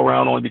this go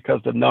around, only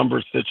because the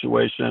numbers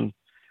situation.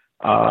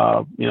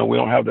 We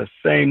don't have the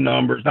same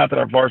numbers. Not that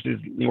our varsity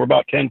we're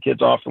about 10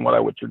 kids off from what I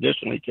would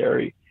traditionally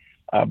carry,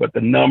 but the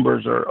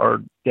numbers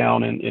are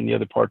down in the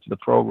other parts of the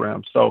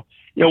program. So,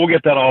 we'll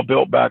get that all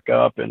built back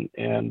up, and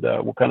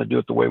we'll kind of do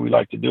it the way we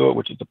like to do it,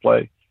 which is to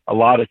play a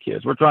lot of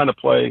kids. We're trying to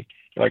play,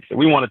 like I said,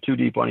 we want a two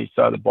deep on each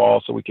side of the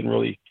ball, so we can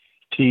really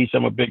teach.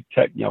 I'm a big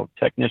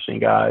technician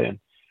guy, and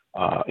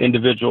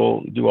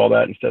individual, do all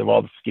that instead of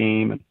all the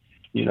scheme. And,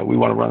 we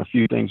want to run a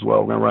few things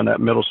well. We're going to run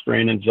that middle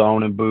screen and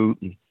zone and boot,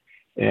 and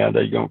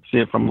you're going to see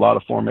it from a lot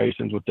of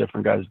formations with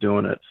different guys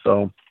doing it.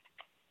 So,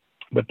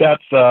 but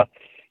that's,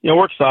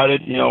 we're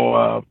excited.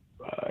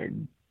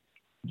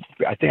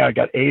 I think I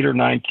got 8 or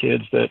 9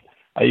 kids that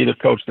I either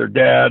coach their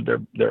dad,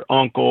 their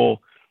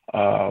uncle,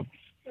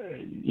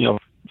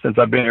 since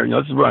I've been here.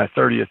 This is my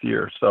 30th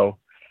year. So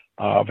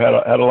I've had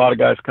a lot of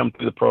guys come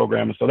through the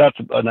program, and so that's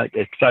an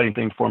exciting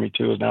thing for me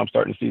too. Is now I'm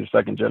starting to see the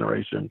second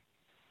generation.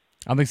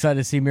 I'm excited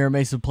to see Mira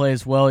Mesa play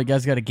as well. You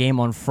guys got a game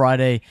on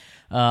Friday,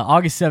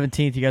 August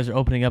 17th. You guys are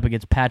opening up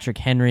against Patrick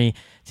Henry.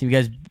 So you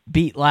guys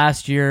beat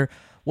last year.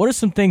 What are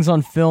some things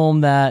on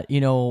film that,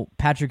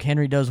 Patrick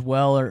Henry does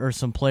well, or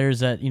some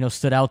players that,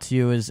 stood out to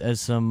you as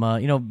some,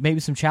 maybe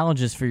some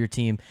challenges for your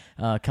team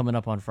coming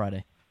up on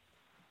Friday?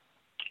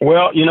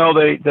 Well,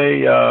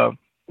 they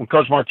when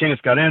Coach Martinez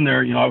got in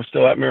there, I was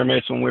still at Mira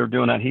Mesa when we were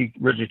doing that. He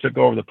originally took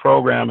over the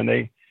program, and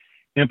they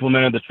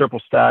implemented the triple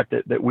stack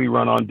that we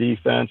run on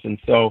defense. And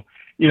so,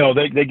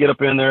 they get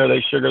up in there,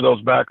 they sugar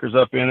those backers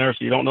up in there,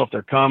 so you don't know if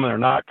they're coming or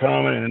not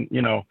coming.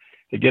 And,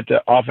 they get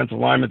the offensive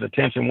lineman's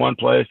attention one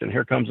place, and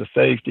here comes the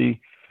safety.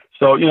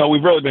 So,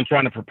 we've really been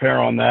trying to prepare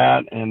on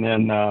that. And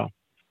then,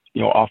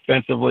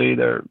 offensively,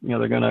 they're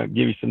going to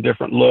give you some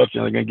different looks.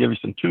 They're going to give you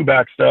some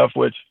two-back stuff,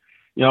 which,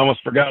 I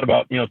almost forgot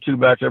about, two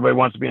backs. Everybody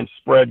wants to be in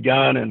spread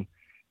gun and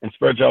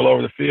spread you all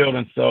over the field.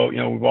 And so,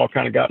 we've all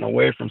kind of gotten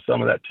away from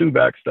some of that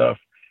two-back stuff.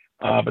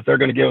 But they're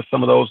going to give us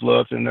some of those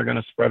looks, and they're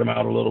going to spread them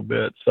out a little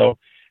bit. So,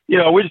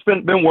 we've just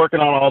been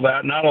working on all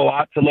that. Not a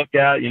lot to look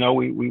at.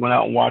 We went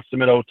out and watched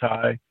them at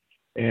Otay.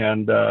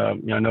 And,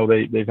 I know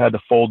they've had to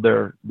fold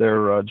their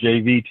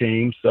JV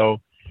team.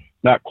 So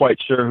not quite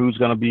sure who's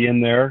going to be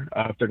in there,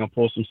 if they're going to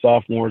pull some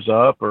sophomores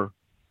up or,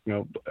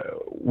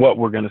 what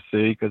we're going to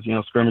see, because,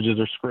 scrimmages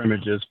are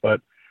scrimmages. But,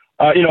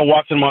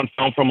 watching them on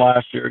film from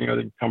last year,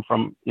 they come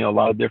from, a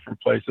lot of different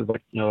places,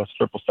 like,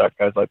 triple stack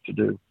guys like to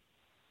do.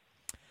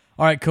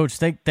 All right, Coach,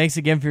 thanks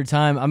again for your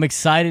time. I'm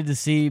excited to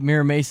see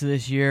Mira Mesa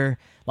this year.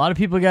 A lot of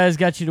people, guys,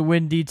 got you to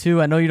win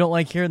D2. I know you don't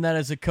like hearing that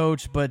as a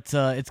coach, but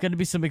it's going to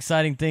be some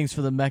exciting things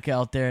for the Mecca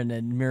out there.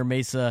 And Mira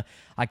Mesa,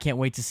 I can't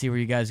wait to see where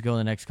you guys go in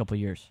the next couple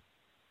of years.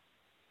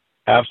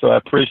 Absolutely. I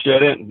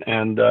appreciate it.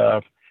 And,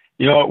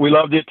 we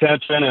love the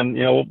attention, and,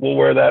 we'll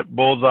wear that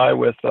bullseye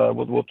with,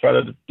 we'll try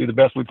to do the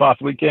best we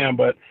possibly can.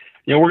 But,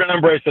 we're going to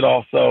embrace it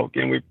all. So,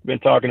 again, we've been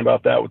talking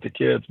about that with the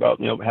kids, about,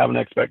 having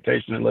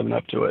expectation and living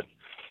up to it.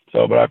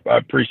 So, but I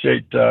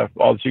appreciate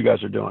all that you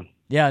guys are doing.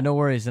 Yeah, no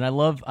worries. And I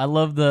love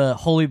the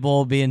Holy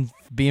Bowl being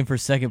for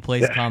second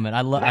place comment.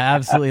 I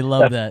absolutely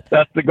love that.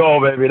 That's the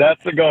goal, baby.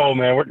 That's the goal,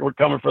 man. We're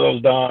coming for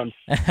those Dons.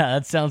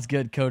 That sounds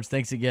good, Coach.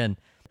 Thanks again.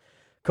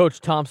 Coach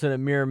Thompson at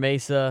Mira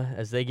Mesa,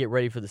 as they get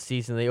ready for the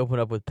season, they open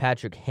up with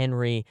Patrick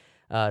Henry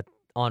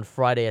on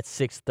Friday at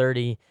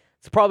 6:30.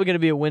 It's probably going to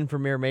be a win for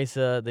Mira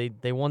Mesa.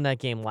 They won that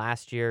game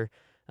last year.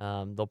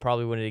 They'll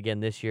probably win it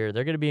again this year.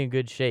 They're going to be in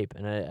good shape,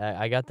 and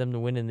I got them to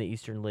win in the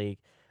Eastern League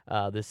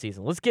this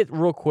season. Let's get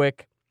real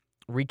quick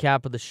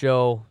recap of the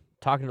show.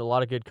 Talking to a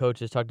lot of good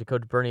coaches. Talked to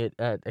Coach Bernie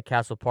at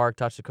Castle Park.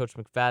 Talked to Coach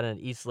McFadden at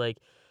Eastlake.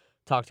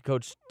 Talked to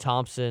Coach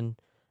Thompson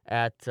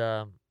at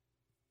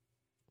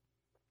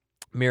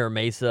Mira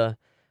Mesa.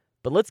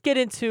 But let's get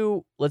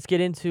into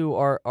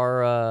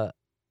our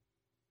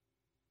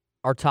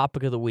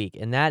topic of the week,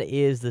 and that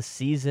is the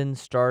season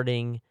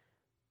starting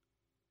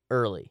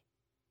early.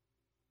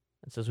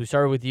 And so as we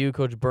started with you,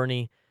 Coach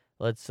Bernie,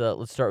 let's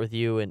start with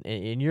you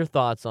and your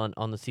thoughts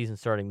on the season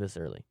starting this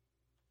early.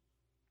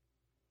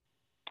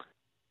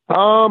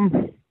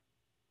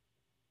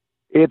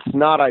 It's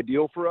not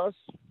ideal for us,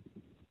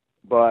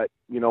 but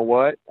you know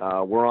what?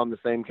 We're on the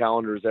same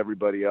calendar as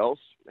everybody else,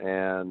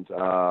 and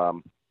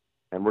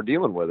we're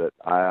dealing with it.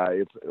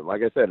 It's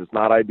like I said, it's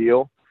not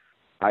ideal.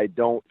 I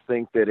don't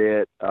think that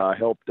it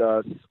helped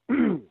us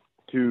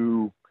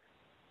to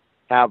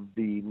have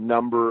the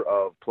number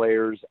of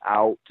players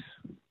out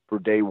for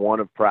day 1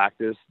 of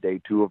practice, day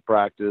 2 of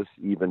practice,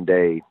 even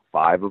day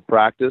 5 of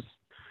practice.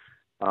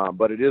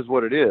 But it is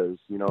what it is,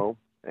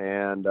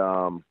 and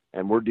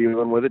we're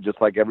dealing with it just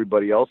like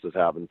everybody else is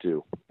having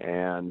to.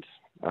 And,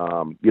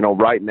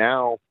 right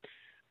now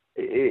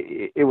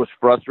it was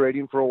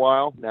frustrating for a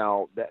while.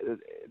 Now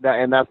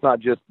and that's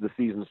not just the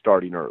season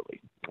starting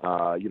early.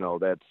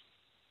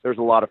 There's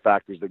a lot of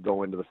factors that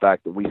go into the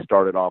fact that we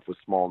started off with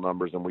small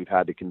numbers and we've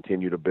had to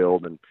continue to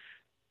build. And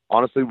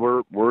honestly,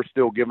 we're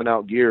still giving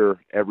out gear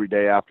every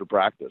day after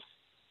practice.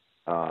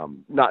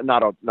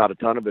 Not a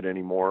ton of it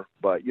anymore,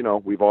 but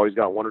we've always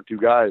got 1 or 2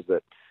 guys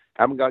that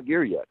haven't got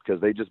gear yet because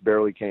they just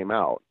barely came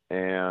out,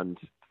 and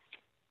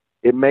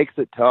it makes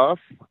it tough.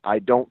 I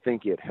don't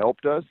think it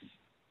helped us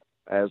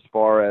as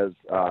far as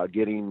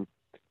getting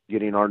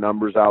our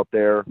numbers out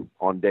there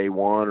on day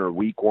 1 or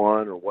week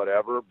 1 or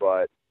whatever.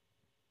 But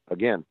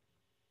again,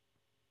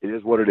 it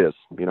is what it is,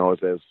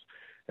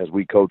 as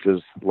we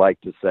coaches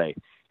like to say.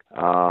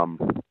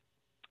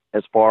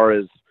 As far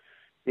as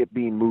it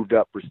being moved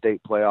up for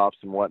state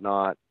playoffs and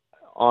whatnot,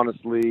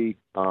 honestly,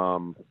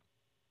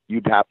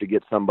 you'd have to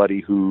get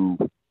somebody who's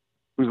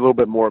a little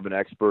bit more of an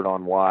expert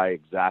on why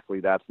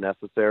exactly that's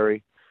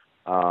necessary.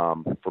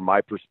 From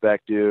my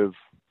perspective,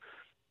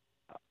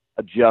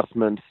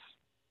 adjustments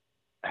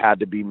had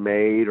to be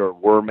made or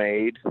were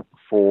made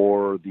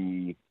for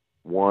the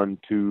 1,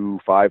 2,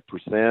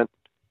 5%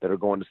 that are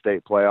going to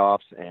state playoffs,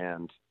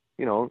 and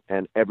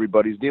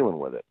everybody's dealing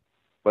with it.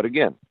 But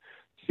again,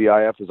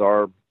 CIF is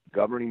our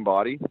governing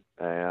body,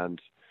 and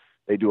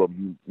They do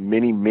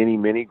many, many,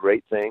 many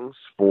great things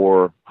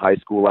for high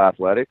school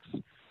athletics,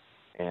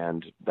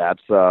 and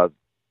that's the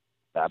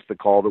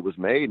call that was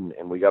made,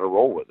 and we got to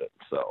roll with it.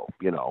 So,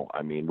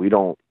 I mean, we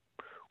don't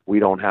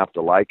have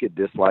to like it,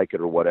 dislike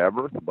it, or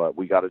whatever, but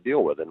we got to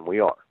deal with it, and we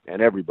are,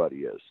 and everybody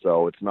is.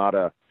 So it's not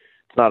a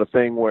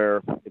thing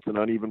where it's an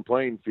uneven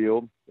playing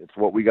field. It's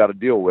what we got to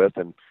deal with,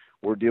 and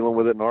we're dealing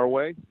with it in our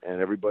way,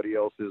 and everybody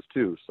else is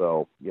too.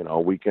 So,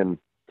 we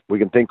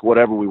can think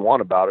whatever we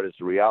want about it.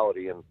 It's a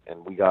reality, and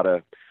we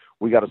gotta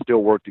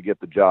still work to get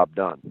the job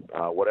done.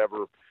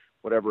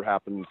 Whatever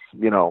happens,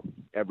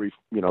 every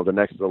the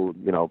next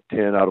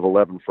 10 out of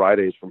 11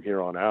 Fridays from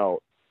here on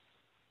out,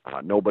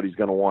 nobody's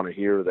going to want to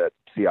hear that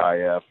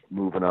CIF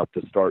moving up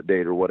the start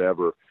date or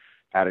whatever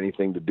had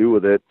anything to do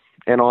with it.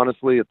 And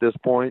honestly, at this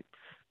point,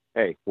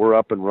 hey, we're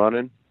up and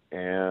running,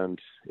 and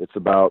it's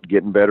about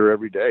getting better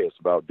every day. It's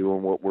about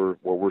doing what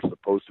we're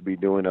supposed to be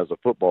doing as a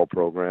football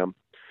program,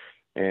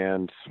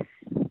 and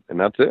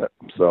that's it.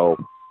 So,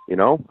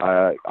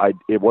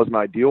 it wasn't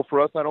ideal for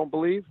us, I don't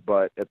believe,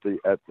 but at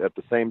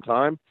the same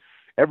time,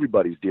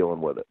 everybody's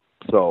dealing with it.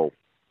 So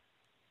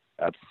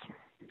that's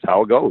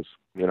how it goes,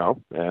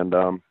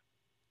 and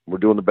we're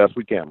doing the best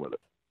we can with it.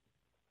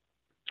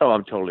 Oh,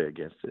 I'm totally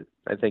against it.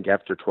 I think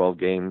after 12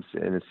 games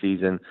in a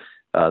season,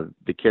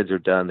 the kids are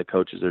done, the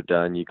coaches are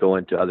done. You go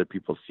into other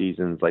people's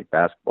seasons like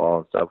basketball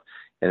and stuff,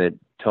 and it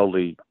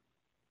totally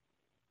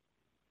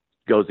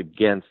goes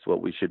against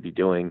what we should be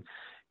doing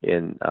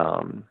in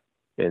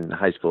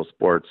high school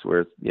sports,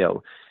 where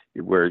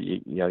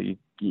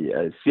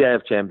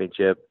CIF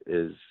championship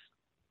is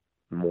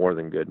more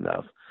than good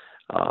enough.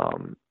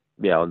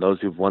 And those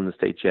who've won the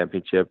state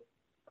championship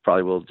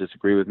probably will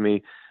disagree with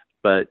me,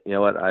 but you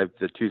know what?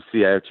 The 2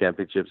 CIF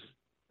championships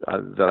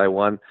that I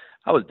won,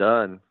 I was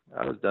done.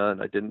 I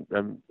didn't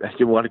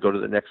want to go to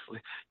the next.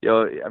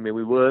 I mean,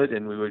 we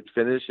would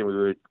finish, and we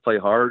would play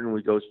hard, and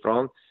we'd go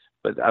strong.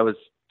 But I was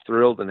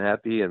thrilled and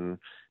happy, and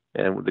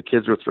the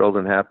kids were thrilled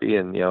and happy.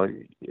 And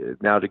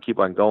now to keep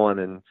on going,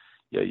 and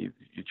you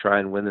try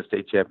and win the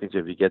state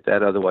championship, you get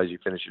that. Otherwise, you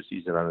finish your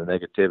season on a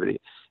negativity,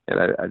 and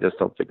I just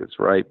don't think it's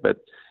right. But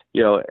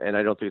and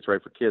I don't think it's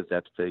right for kids to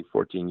have to play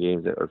 14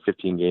 games or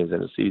 15 games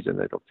in a season.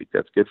 I don't think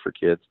that's good for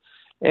kids.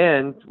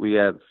 And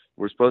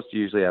we're supposed to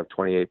usually have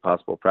 28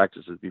 possible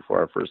practices before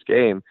our first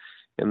game.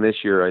 And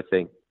this year, I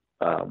think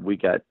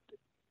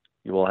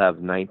we'll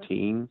have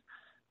 19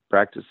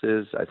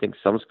 practices. I think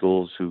some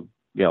schools who,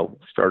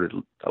 started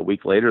a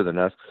week later than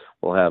us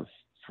will have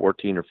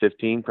 14 or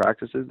 15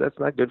 practices. That's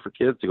not good for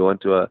kids to go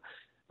into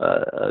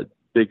a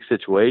big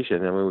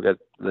situation. I mean, we got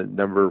the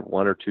number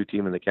 1 or 2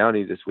 team in the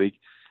county this week,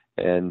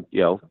 and,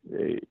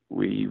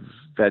 we've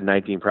had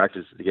 19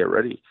 practices to get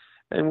ready.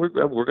 And we're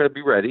going to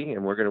be ready,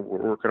 and we're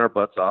working our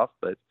butts off.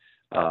 But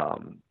I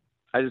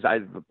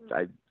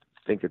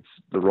think it's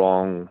the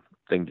wrong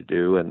thing to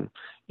do. And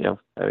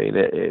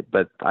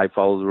but I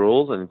follow the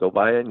rules and go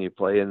by it, and you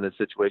play in the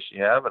situation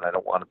you have. And I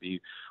don't want to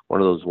be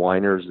one of those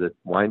whiners that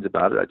whines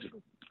about it.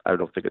 I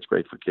don't think it's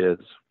great for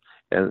kids.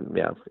 And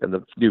and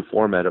the new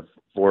format of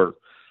four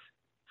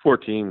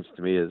teams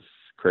to me is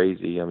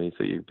crazy. I mean,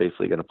 so you're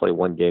basically going to play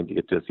one game to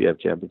get to a CF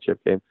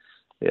championship game.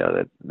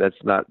 That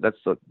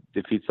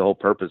defeats the whole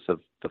purpose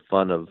of the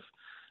fun of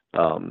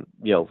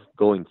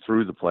going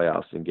through the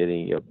playoffs and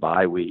getting a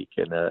bye week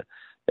and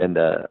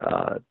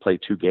play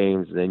 2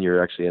 games, and then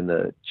you're actually in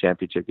the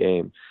championship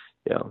game.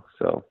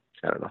 So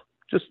I don't know.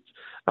 Just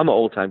I'm an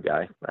old time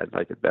guy. I'd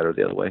like it better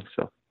the other way.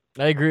 So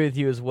I agree with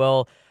you as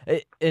well.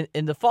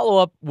 And the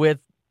follow up with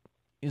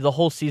the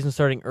whole season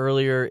starting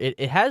earlier,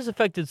 it has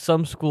affected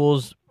some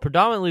schools,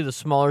 predominantly the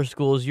smaller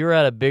schools. You're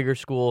at a bigger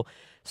school,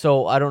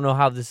 so I don't know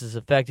how this has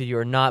affected you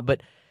or not,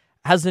 but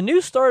has the new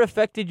start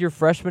affected your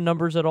freshman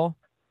numbers at all?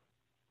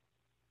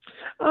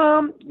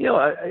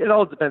 It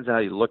all depends on how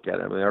you look at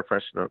it. I mean, our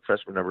freshman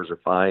numbers are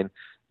fine.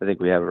 I think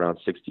we have around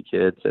 60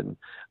 kids, and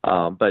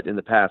but in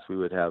the past we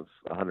would have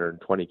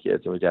 120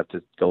 kids, and we'd have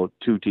to go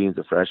 2 teams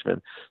of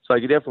freshmen. So I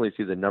could definitely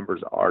see the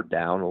numbers are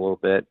down a little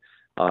bit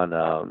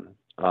on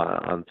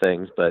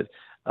things, but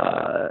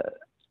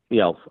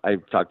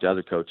I've talked to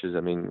other coaches.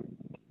 I mean,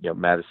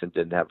 Madison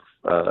didn't have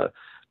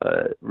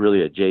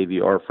really a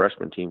JV or a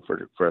freshman team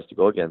for us to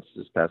go against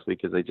this past week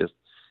because they just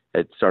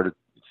had started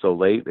so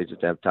late. They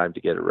just didn't have time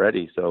to get it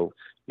ready. So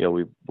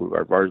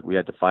we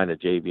had to find a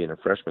JV and a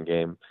freshman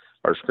game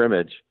or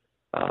scrimmage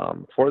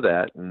for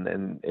that,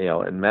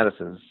 and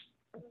Madison's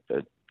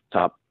the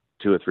top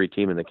 2 or 3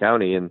 team in the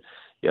county, and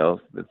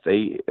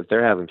if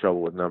they're having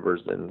trouble with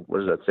numbers, then what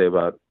does that say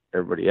about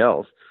everybody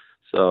else?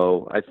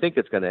 So I think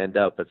it's going to end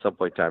up at some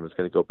point in time, it's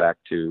going to go back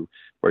to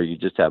where you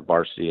just have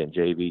varsity and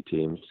JV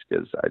teams,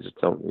 because I just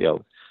don't,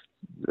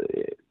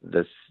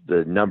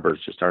 the numbers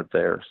just aren't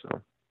there.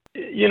 So,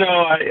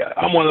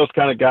 I'm one of those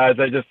kind of guys.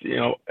 I just,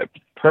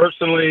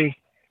 personally,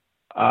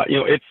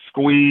 it's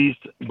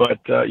squeezed, but,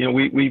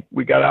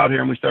 we got out here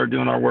and we started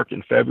doing our work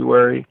in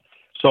February.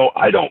 So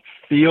I don't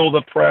feel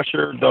the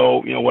pressure,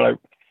 though.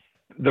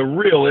 The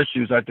real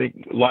issues I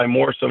think lie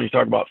more so when you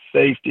talk about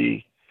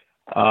safety.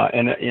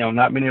 and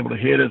not being able to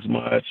hit as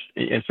much,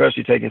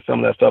 especially taking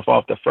some of that stuff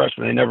off the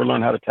freshmen. They never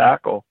learn how to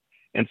tackle,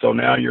 and so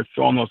now you're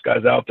throwing those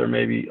guys out there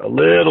maybe a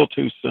little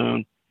too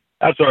soon.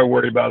 That's where I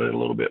worry about it a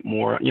little bit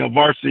more.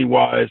 Varsity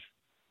wise,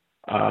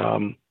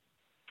 would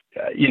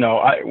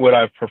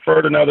I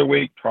preferred another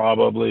week?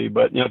 Probably,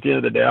 but at the end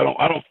of the day,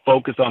 I don't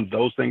focus on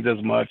those things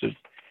as much as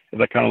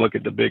I kind of look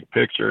at the big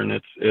picture,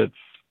 and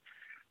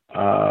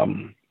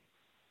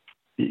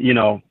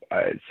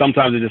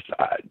sometimes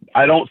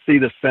I don't see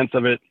the sense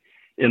of it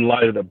in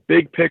light of the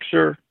big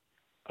picture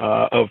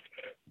of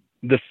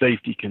the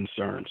safety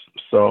concerns.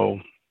 So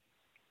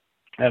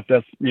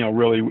that's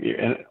really,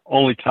 and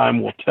only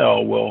time will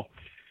tell. Will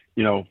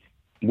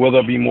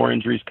there be more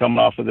injuries coming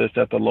off of this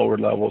at the lower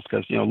levels?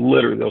 Because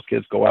literally those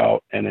kids go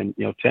out and then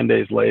 10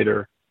 days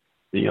later,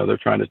 they're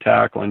trying to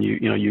tackle, and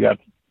you got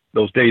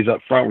those days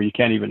up front where you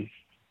can't even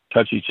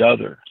touch each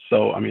other.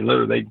 So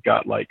literally they've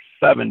got like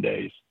 7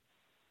 days.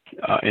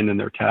 And then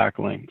they're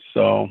tackling.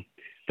 So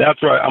that's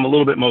where I'm a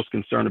little bit most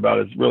concerned about,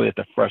 is really at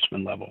the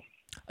freshman level.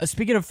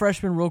 Speaking of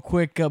freshmen, real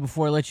quick,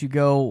 before I let you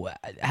go,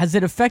 has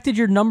it affected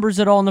your numbers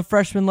at all on the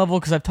freshman level?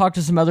 Because I've talked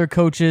to some other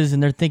coaches,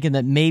 and they're thinking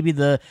that maybe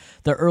the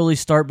early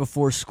start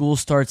before school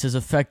starts has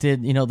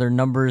affected their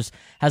numbers.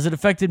 Has it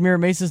affected Mira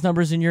Mesa's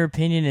numbers, in your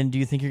opinion? And do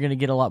you think you're going to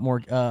get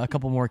a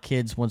couple more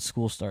kids once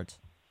school starts?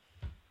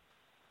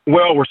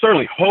 Well, we're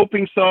certainly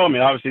hoping so.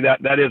 Obviously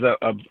that is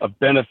a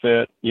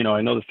benefit.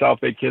 I know the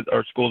South Bay kids,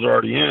 our schools are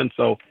already in,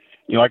 so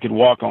I could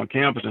walk on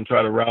campus and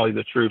try to rally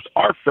the troops.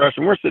 Our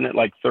freshmen, we're sitting at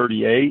like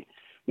 38,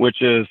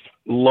 which is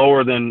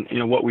lower than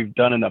what we've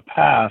done in the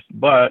past,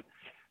 but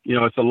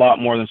it's a lot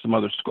more than some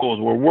other schools.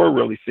 Where we're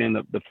really seeing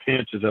the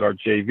pinch is at our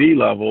JV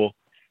level.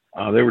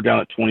 They were down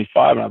at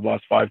 25, and I've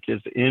lost 5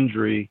 kids to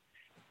injury.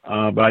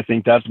 But I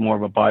think that's more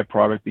of a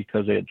byproduct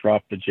because they had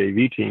dropped the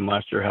JV team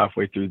last year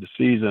halfway through the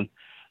season.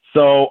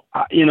 So,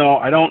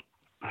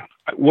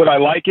 would I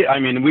like it?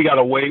 We got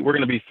to wait. We're going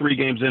to be 3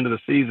 games into the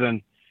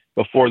season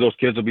before those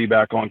kids will be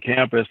back on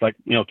campus. Like,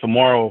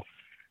 tomorrow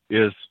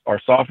is our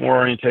sophomore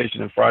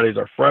orientation and Friday's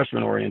our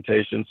freshman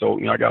orientation.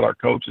 So, I got our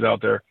coaches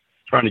out there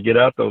trying to get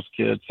at those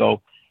kids.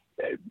 So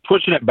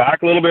pushing it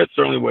back a little bit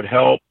certainly would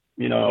help,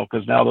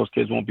 because now those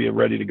kids won't be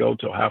ready to go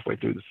till halfway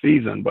through the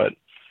season. But,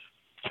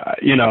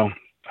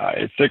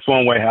 it's 6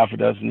 one way, half a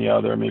dozen the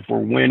other. If we're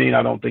winning,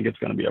 I don't think it's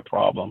going to be a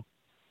problem.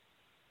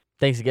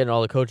 Thanks again to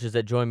all the coaches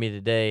that joined me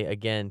today.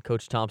 Again,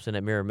 Coach Thompson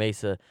at Mira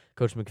Mesa,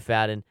 Coach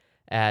McFadden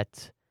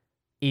at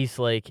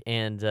Eastlake,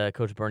 and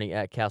Coach Bernie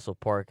at Castle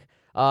Park.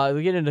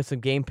 We get into some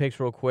game picks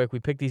real quick. We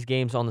picked these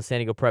games on the San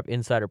Diego Prep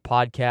Insider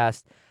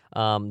podcast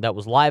that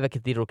was live at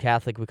Cathedral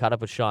Catholic. We caught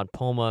up with Sean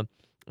Poma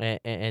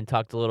and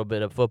talked a little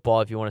bit of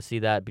football. If you want to see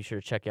that, be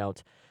sure to check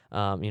out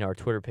our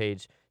Twitter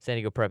page, San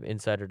Diego Prep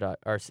Insider,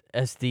 or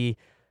SD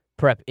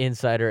Prep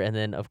Insider, and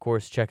then, of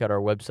course, check out our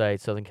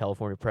website,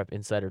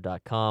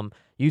 SouthernCaliforniaPrepInsider.com,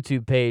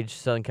 YouTube page,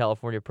 Southern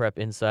California Prep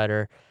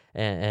Insider,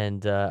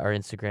 and our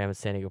Instagram at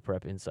San Diego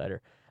Prep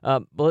Insider.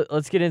 But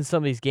let's get into some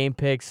of these game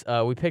picks.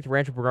 We picked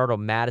Rancho Bernardo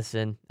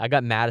Madison. I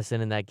got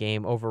Madison in that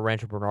game over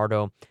Rancho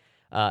Bernardo.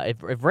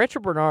 If Rancho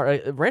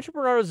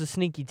Bernardo is a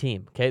sneaky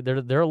team, okay?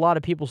 They're a lot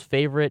of people's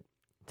favorite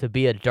to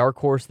be a dark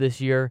horse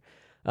this year,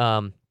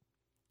 to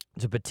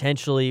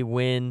potentially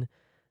win.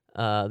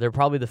 They're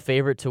probably the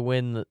favorite to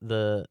win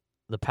the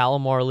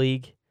Palomar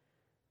League,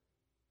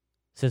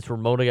 since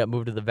Ramona got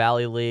moved to the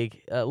Valley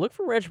League. Look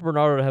for Rancho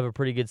Bernardo to have a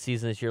pretty good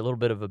season this year, a little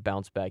bit of a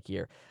bounce-back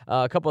year.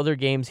 A couple other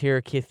games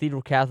here.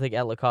 Cathedral Catholic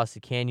at La Costa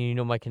Canyon. You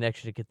know my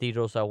connection to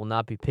Cathedral, so I will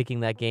not be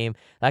picking that game.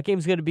 That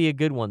game's going to be a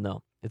good one,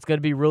 though. It's going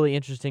to be really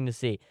interesting to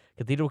see.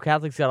 Cathedral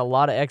Catholic's got a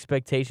lot of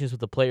expectations with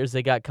the players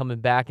they got coming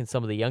back and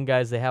some of the young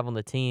guys they have on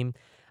the team,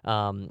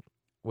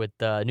 with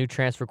new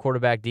transfer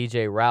quarterback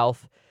DJ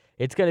Ralph.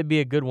 It's going to be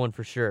a good one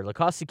for sure. La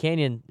Costa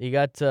Canyon, you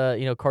got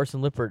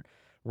Carson Lippert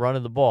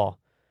running the ball.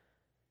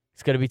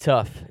 It's going to be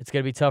tough. It's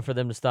going to be tough for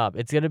them to stop.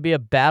 It's going to be a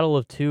battle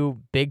of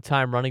 2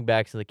 big-time running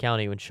backs in the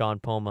county with Sean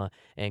Poma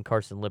and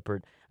Carson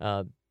Lippert.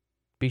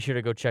 Be sure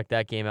to go check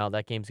that game out.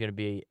 That game's going to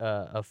be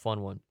a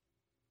fun one.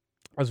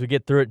 As we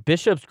get through it,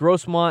 Bishop's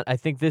Grossmont. I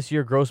think this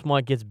year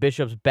Grossmont gets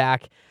Bishop's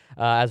back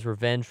as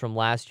revenge from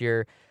last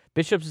year.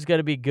 Bishop's is going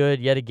to be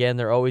good yet again.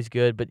 They're always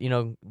good, but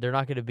they're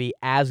not going to be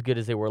as good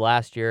as they were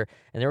last year.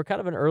 And they were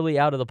kind of an early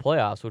out of the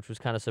playoffs, which was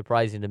kind of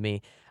surprising to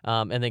me.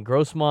 And then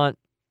Grossmont,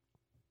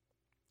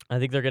 I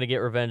think they're going to get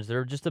revenge.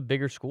 They're just a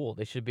bigger school.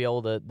 They should be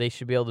able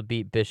to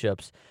beat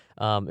Bishop's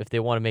if they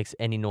want to make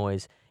any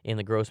noise in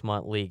the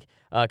Grossmont League.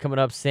 Coming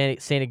up, St.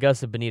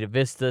 Augusta, Bonita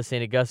Vista.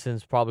 St.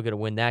 Augustine's probably going to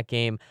win that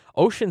game.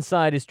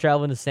 Oceanside is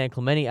traveling to San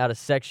Clemente out of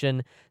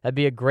section. That'd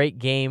be a great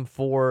game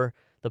for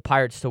the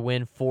Pirates to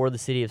win for the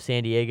city of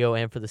San Diego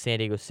and for the San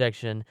Diego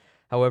section.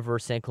 However,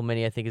 San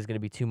Clemente, I think, is going to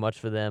be too much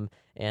for them,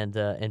 and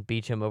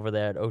Beecham over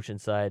there at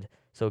Oceanside.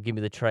 So give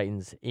me the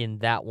Tritons in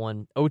that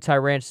one.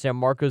 Otay Ranch, San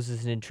Marcos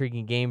is an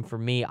intriguing game for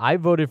me. I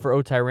voted for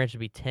Otay Ranch to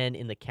be 10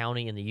 in the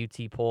county in the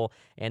UT poll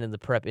and in the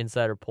Prep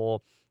Insider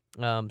poll.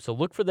 So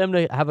look for them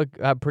to have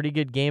a pretty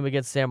good game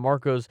against San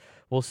Marcos.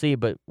 We'll see,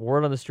 but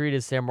word on the street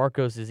is San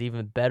Marcos is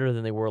even better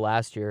than they were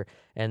last year,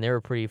 and they're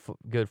a pretty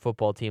good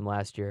football team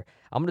last year.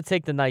 I'm going to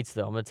take the Knights,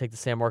 though. I'm going to take the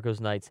San Marcos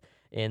Knights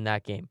in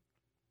that game.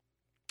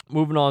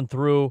 Moving on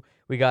through,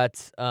 we got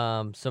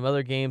some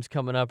other games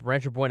coming up.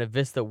 Rancho Buena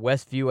Vista,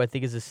 Westview, I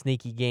think is a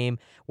sneaky game.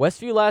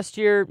 Westview last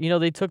year,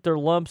 they took their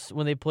lumps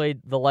when they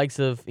played the likes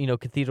of,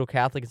 Cathedral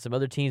Catholic and some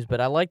other teams,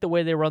 but I like the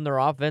way they run their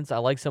offense. I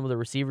like some of the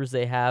receivers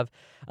they have.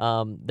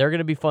 They're going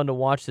to be fun to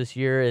watch this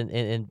year,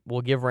 and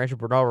we'll give Rancho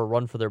Bernardo a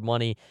run for their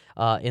money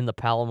in the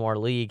Palomar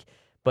League.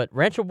 But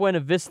Rancho Buena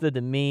Vista,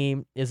 to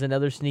me, is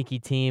another sneaky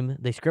team.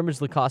 They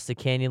scrimmaged La Costa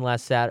Canyon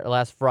last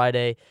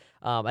Friday.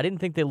 I didn't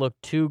think they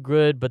looked too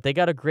good, but they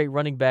got a great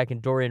running back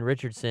in Dorian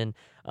Richardson.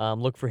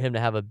 Look for him to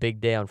have a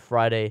big day on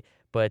Friday,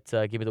 but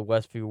give me the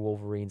Westview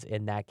Wolverines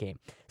in that game.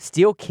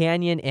 Steel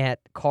Canyon at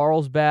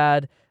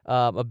Carlsbad,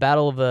 a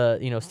battle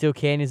of Steel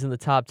Canyon's in the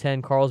top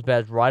 10.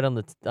 Carlsbad's right on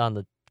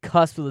the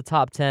cusp of the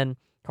top 10.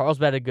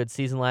 Carlsbad had a good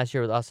season last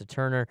year with Asa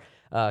Turner.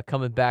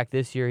 Coming back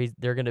this year,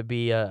 they're going to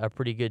be a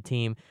pretty good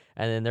team,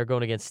 and then they're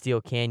going against Steel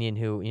Canyon,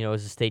 who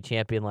was a state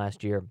champion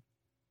last year.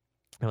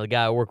 The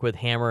guy I work with,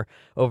 Hammer,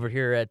 over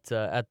here at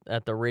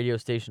the radio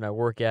station I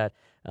work at,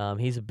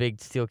 he's a big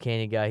Steel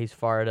Canyon guy. He's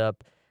fired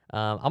up.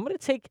 I'm gonna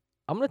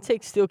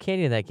take Steel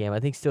Canyon in that game. I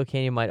think Steel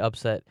Canyon might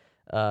upset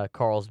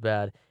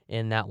Carlsbad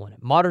in that one.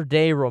 Mater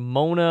Dei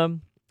Ramona.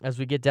 As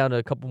we get down to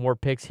a couple more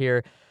picks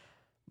here,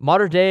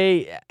 Mater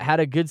Dei had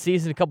a good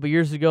season a couple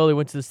years ago. They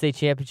went to the state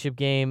championship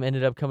game,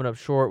 ended up coming up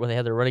short when they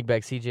had their running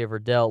back C.J.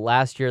 Verdell.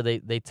 Last year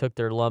they took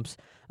their lumps.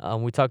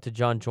 We talked to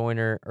John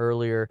Joyner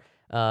earlier.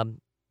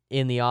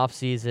 In the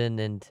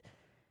offseason, and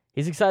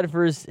he's excited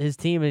for his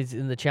team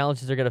and the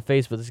challenges they're going to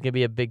face, but this is going to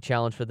be a big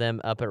challenge for them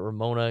up at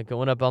Ramona.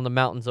 Going up on the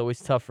mountain's always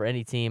tough for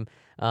any team,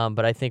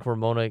 but I think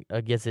Ramona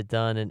gets it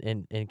done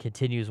and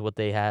continues what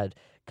they had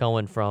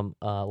going from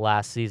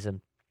last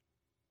season.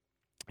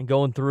 And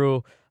going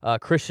through,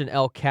 Christian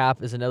El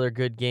Cap is another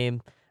good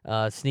game,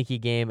 sneaky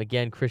game.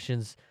 Again,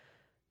 Christian's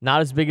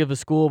not as big of a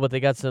school, but they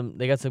got some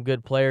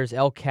good players.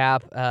 El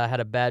Cap had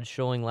a bad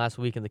showing last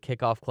week in the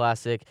Kickoff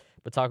Classic.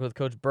 But talking with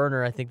Coach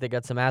Berner, I think they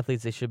got some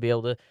athletes. They should be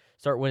able to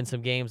start winning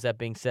some games. That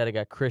being said, I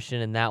got Christian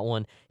in that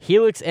one.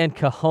 Helix and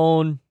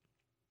Cajon.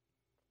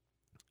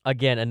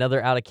 Again,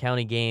 another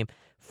out-of-county game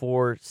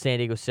for San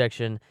Diego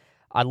section.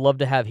 I'd love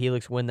to have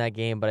Helix win that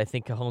game, but I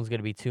think Cajon's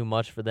going to be too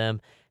much for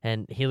them,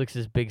 and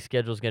Helix's big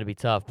schedule is going to be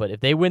tough. But if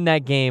they win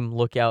that game,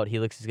 look out.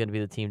 Helix is going to be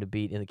the team to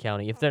beat in the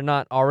county, if they're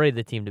not already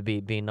the team to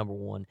beat, being number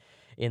one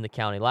in the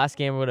county. Last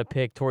game we're going to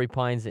pick Torrey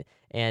Pines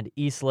and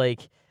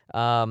Eastlake.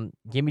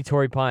 Give me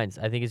Torrey Pines.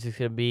 I think it's just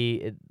going to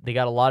be, they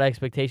got a lot of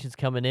expectations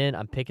coming in.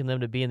 I'm picking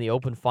them to be in the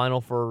open final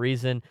for a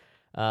reason.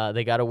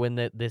 They got to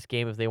win this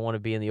game if they want to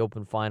be in the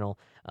open final.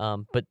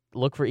 But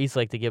look for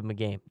Eastlake to give them a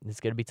game. It's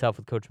going to be tough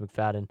with Coach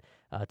McFadden.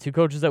 Two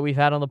coaches that we've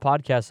had on the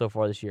podcast so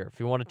far this year. If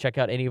you want to check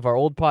out any of our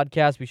old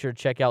podcasts, be sure to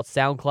check out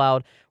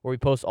SoundCloud, where we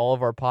post all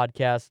of our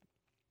podcasts.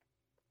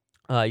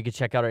 You can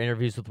check out our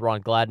interviews with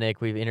Ron Gladnick.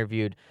 We've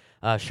interviewed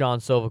Sean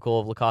Sovacle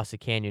of La Costa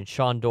Canyon,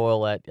 Sean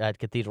Doyle at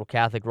Cathedral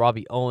Catholic,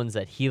 Robbie Owens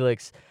at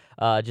Helix,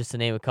 just to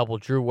name a couple.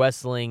 Drew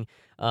Wessling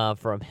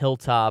from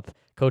Hilltop,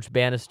 Coach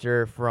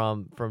Bannister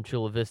from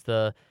Chula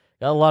Vista.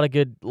 Got a lot of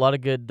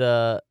good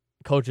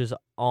coaches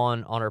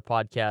on our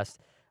podcast.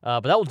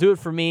 But that will do it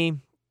for me.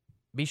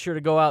 Be sure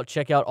to go out,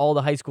 check out all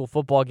the high school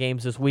football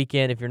games this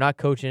weekend. If you're not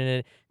coaching in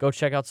it, go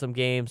check out some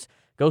games.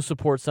 Go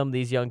support some of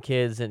these young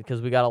kids, and because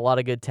we got a lot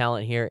of good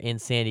talent here in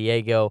San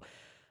Diego.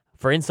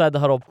 For Inside the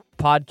Huddle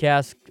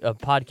podcast, a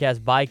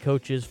podcast by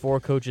coaches,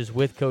 for coaches,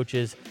 with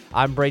coaches,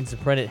 I'm Braden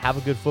Soprenet. Have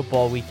a good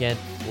football weekend.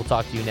 We'll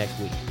talk to you next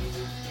week.